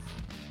Cats.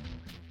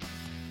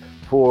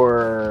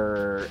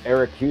 For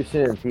Eric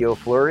Houston and Theo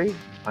Fleury,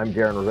 I'm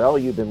Darren Ravel.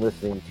 You've been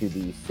listening to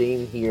the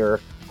Same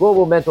Here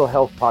Global Mental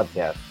Health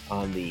Podcast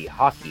on the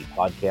Hockey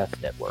Podcast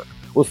Network.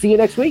 We'll see you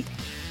next week.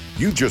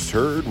 You just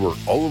heard We're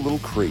All a Little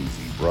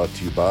Crazy, brought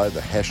to you by the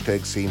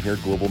hashtag Same Here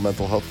Global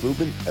Mental Health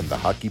Movement and the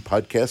Hockey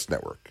Podcast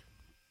Network.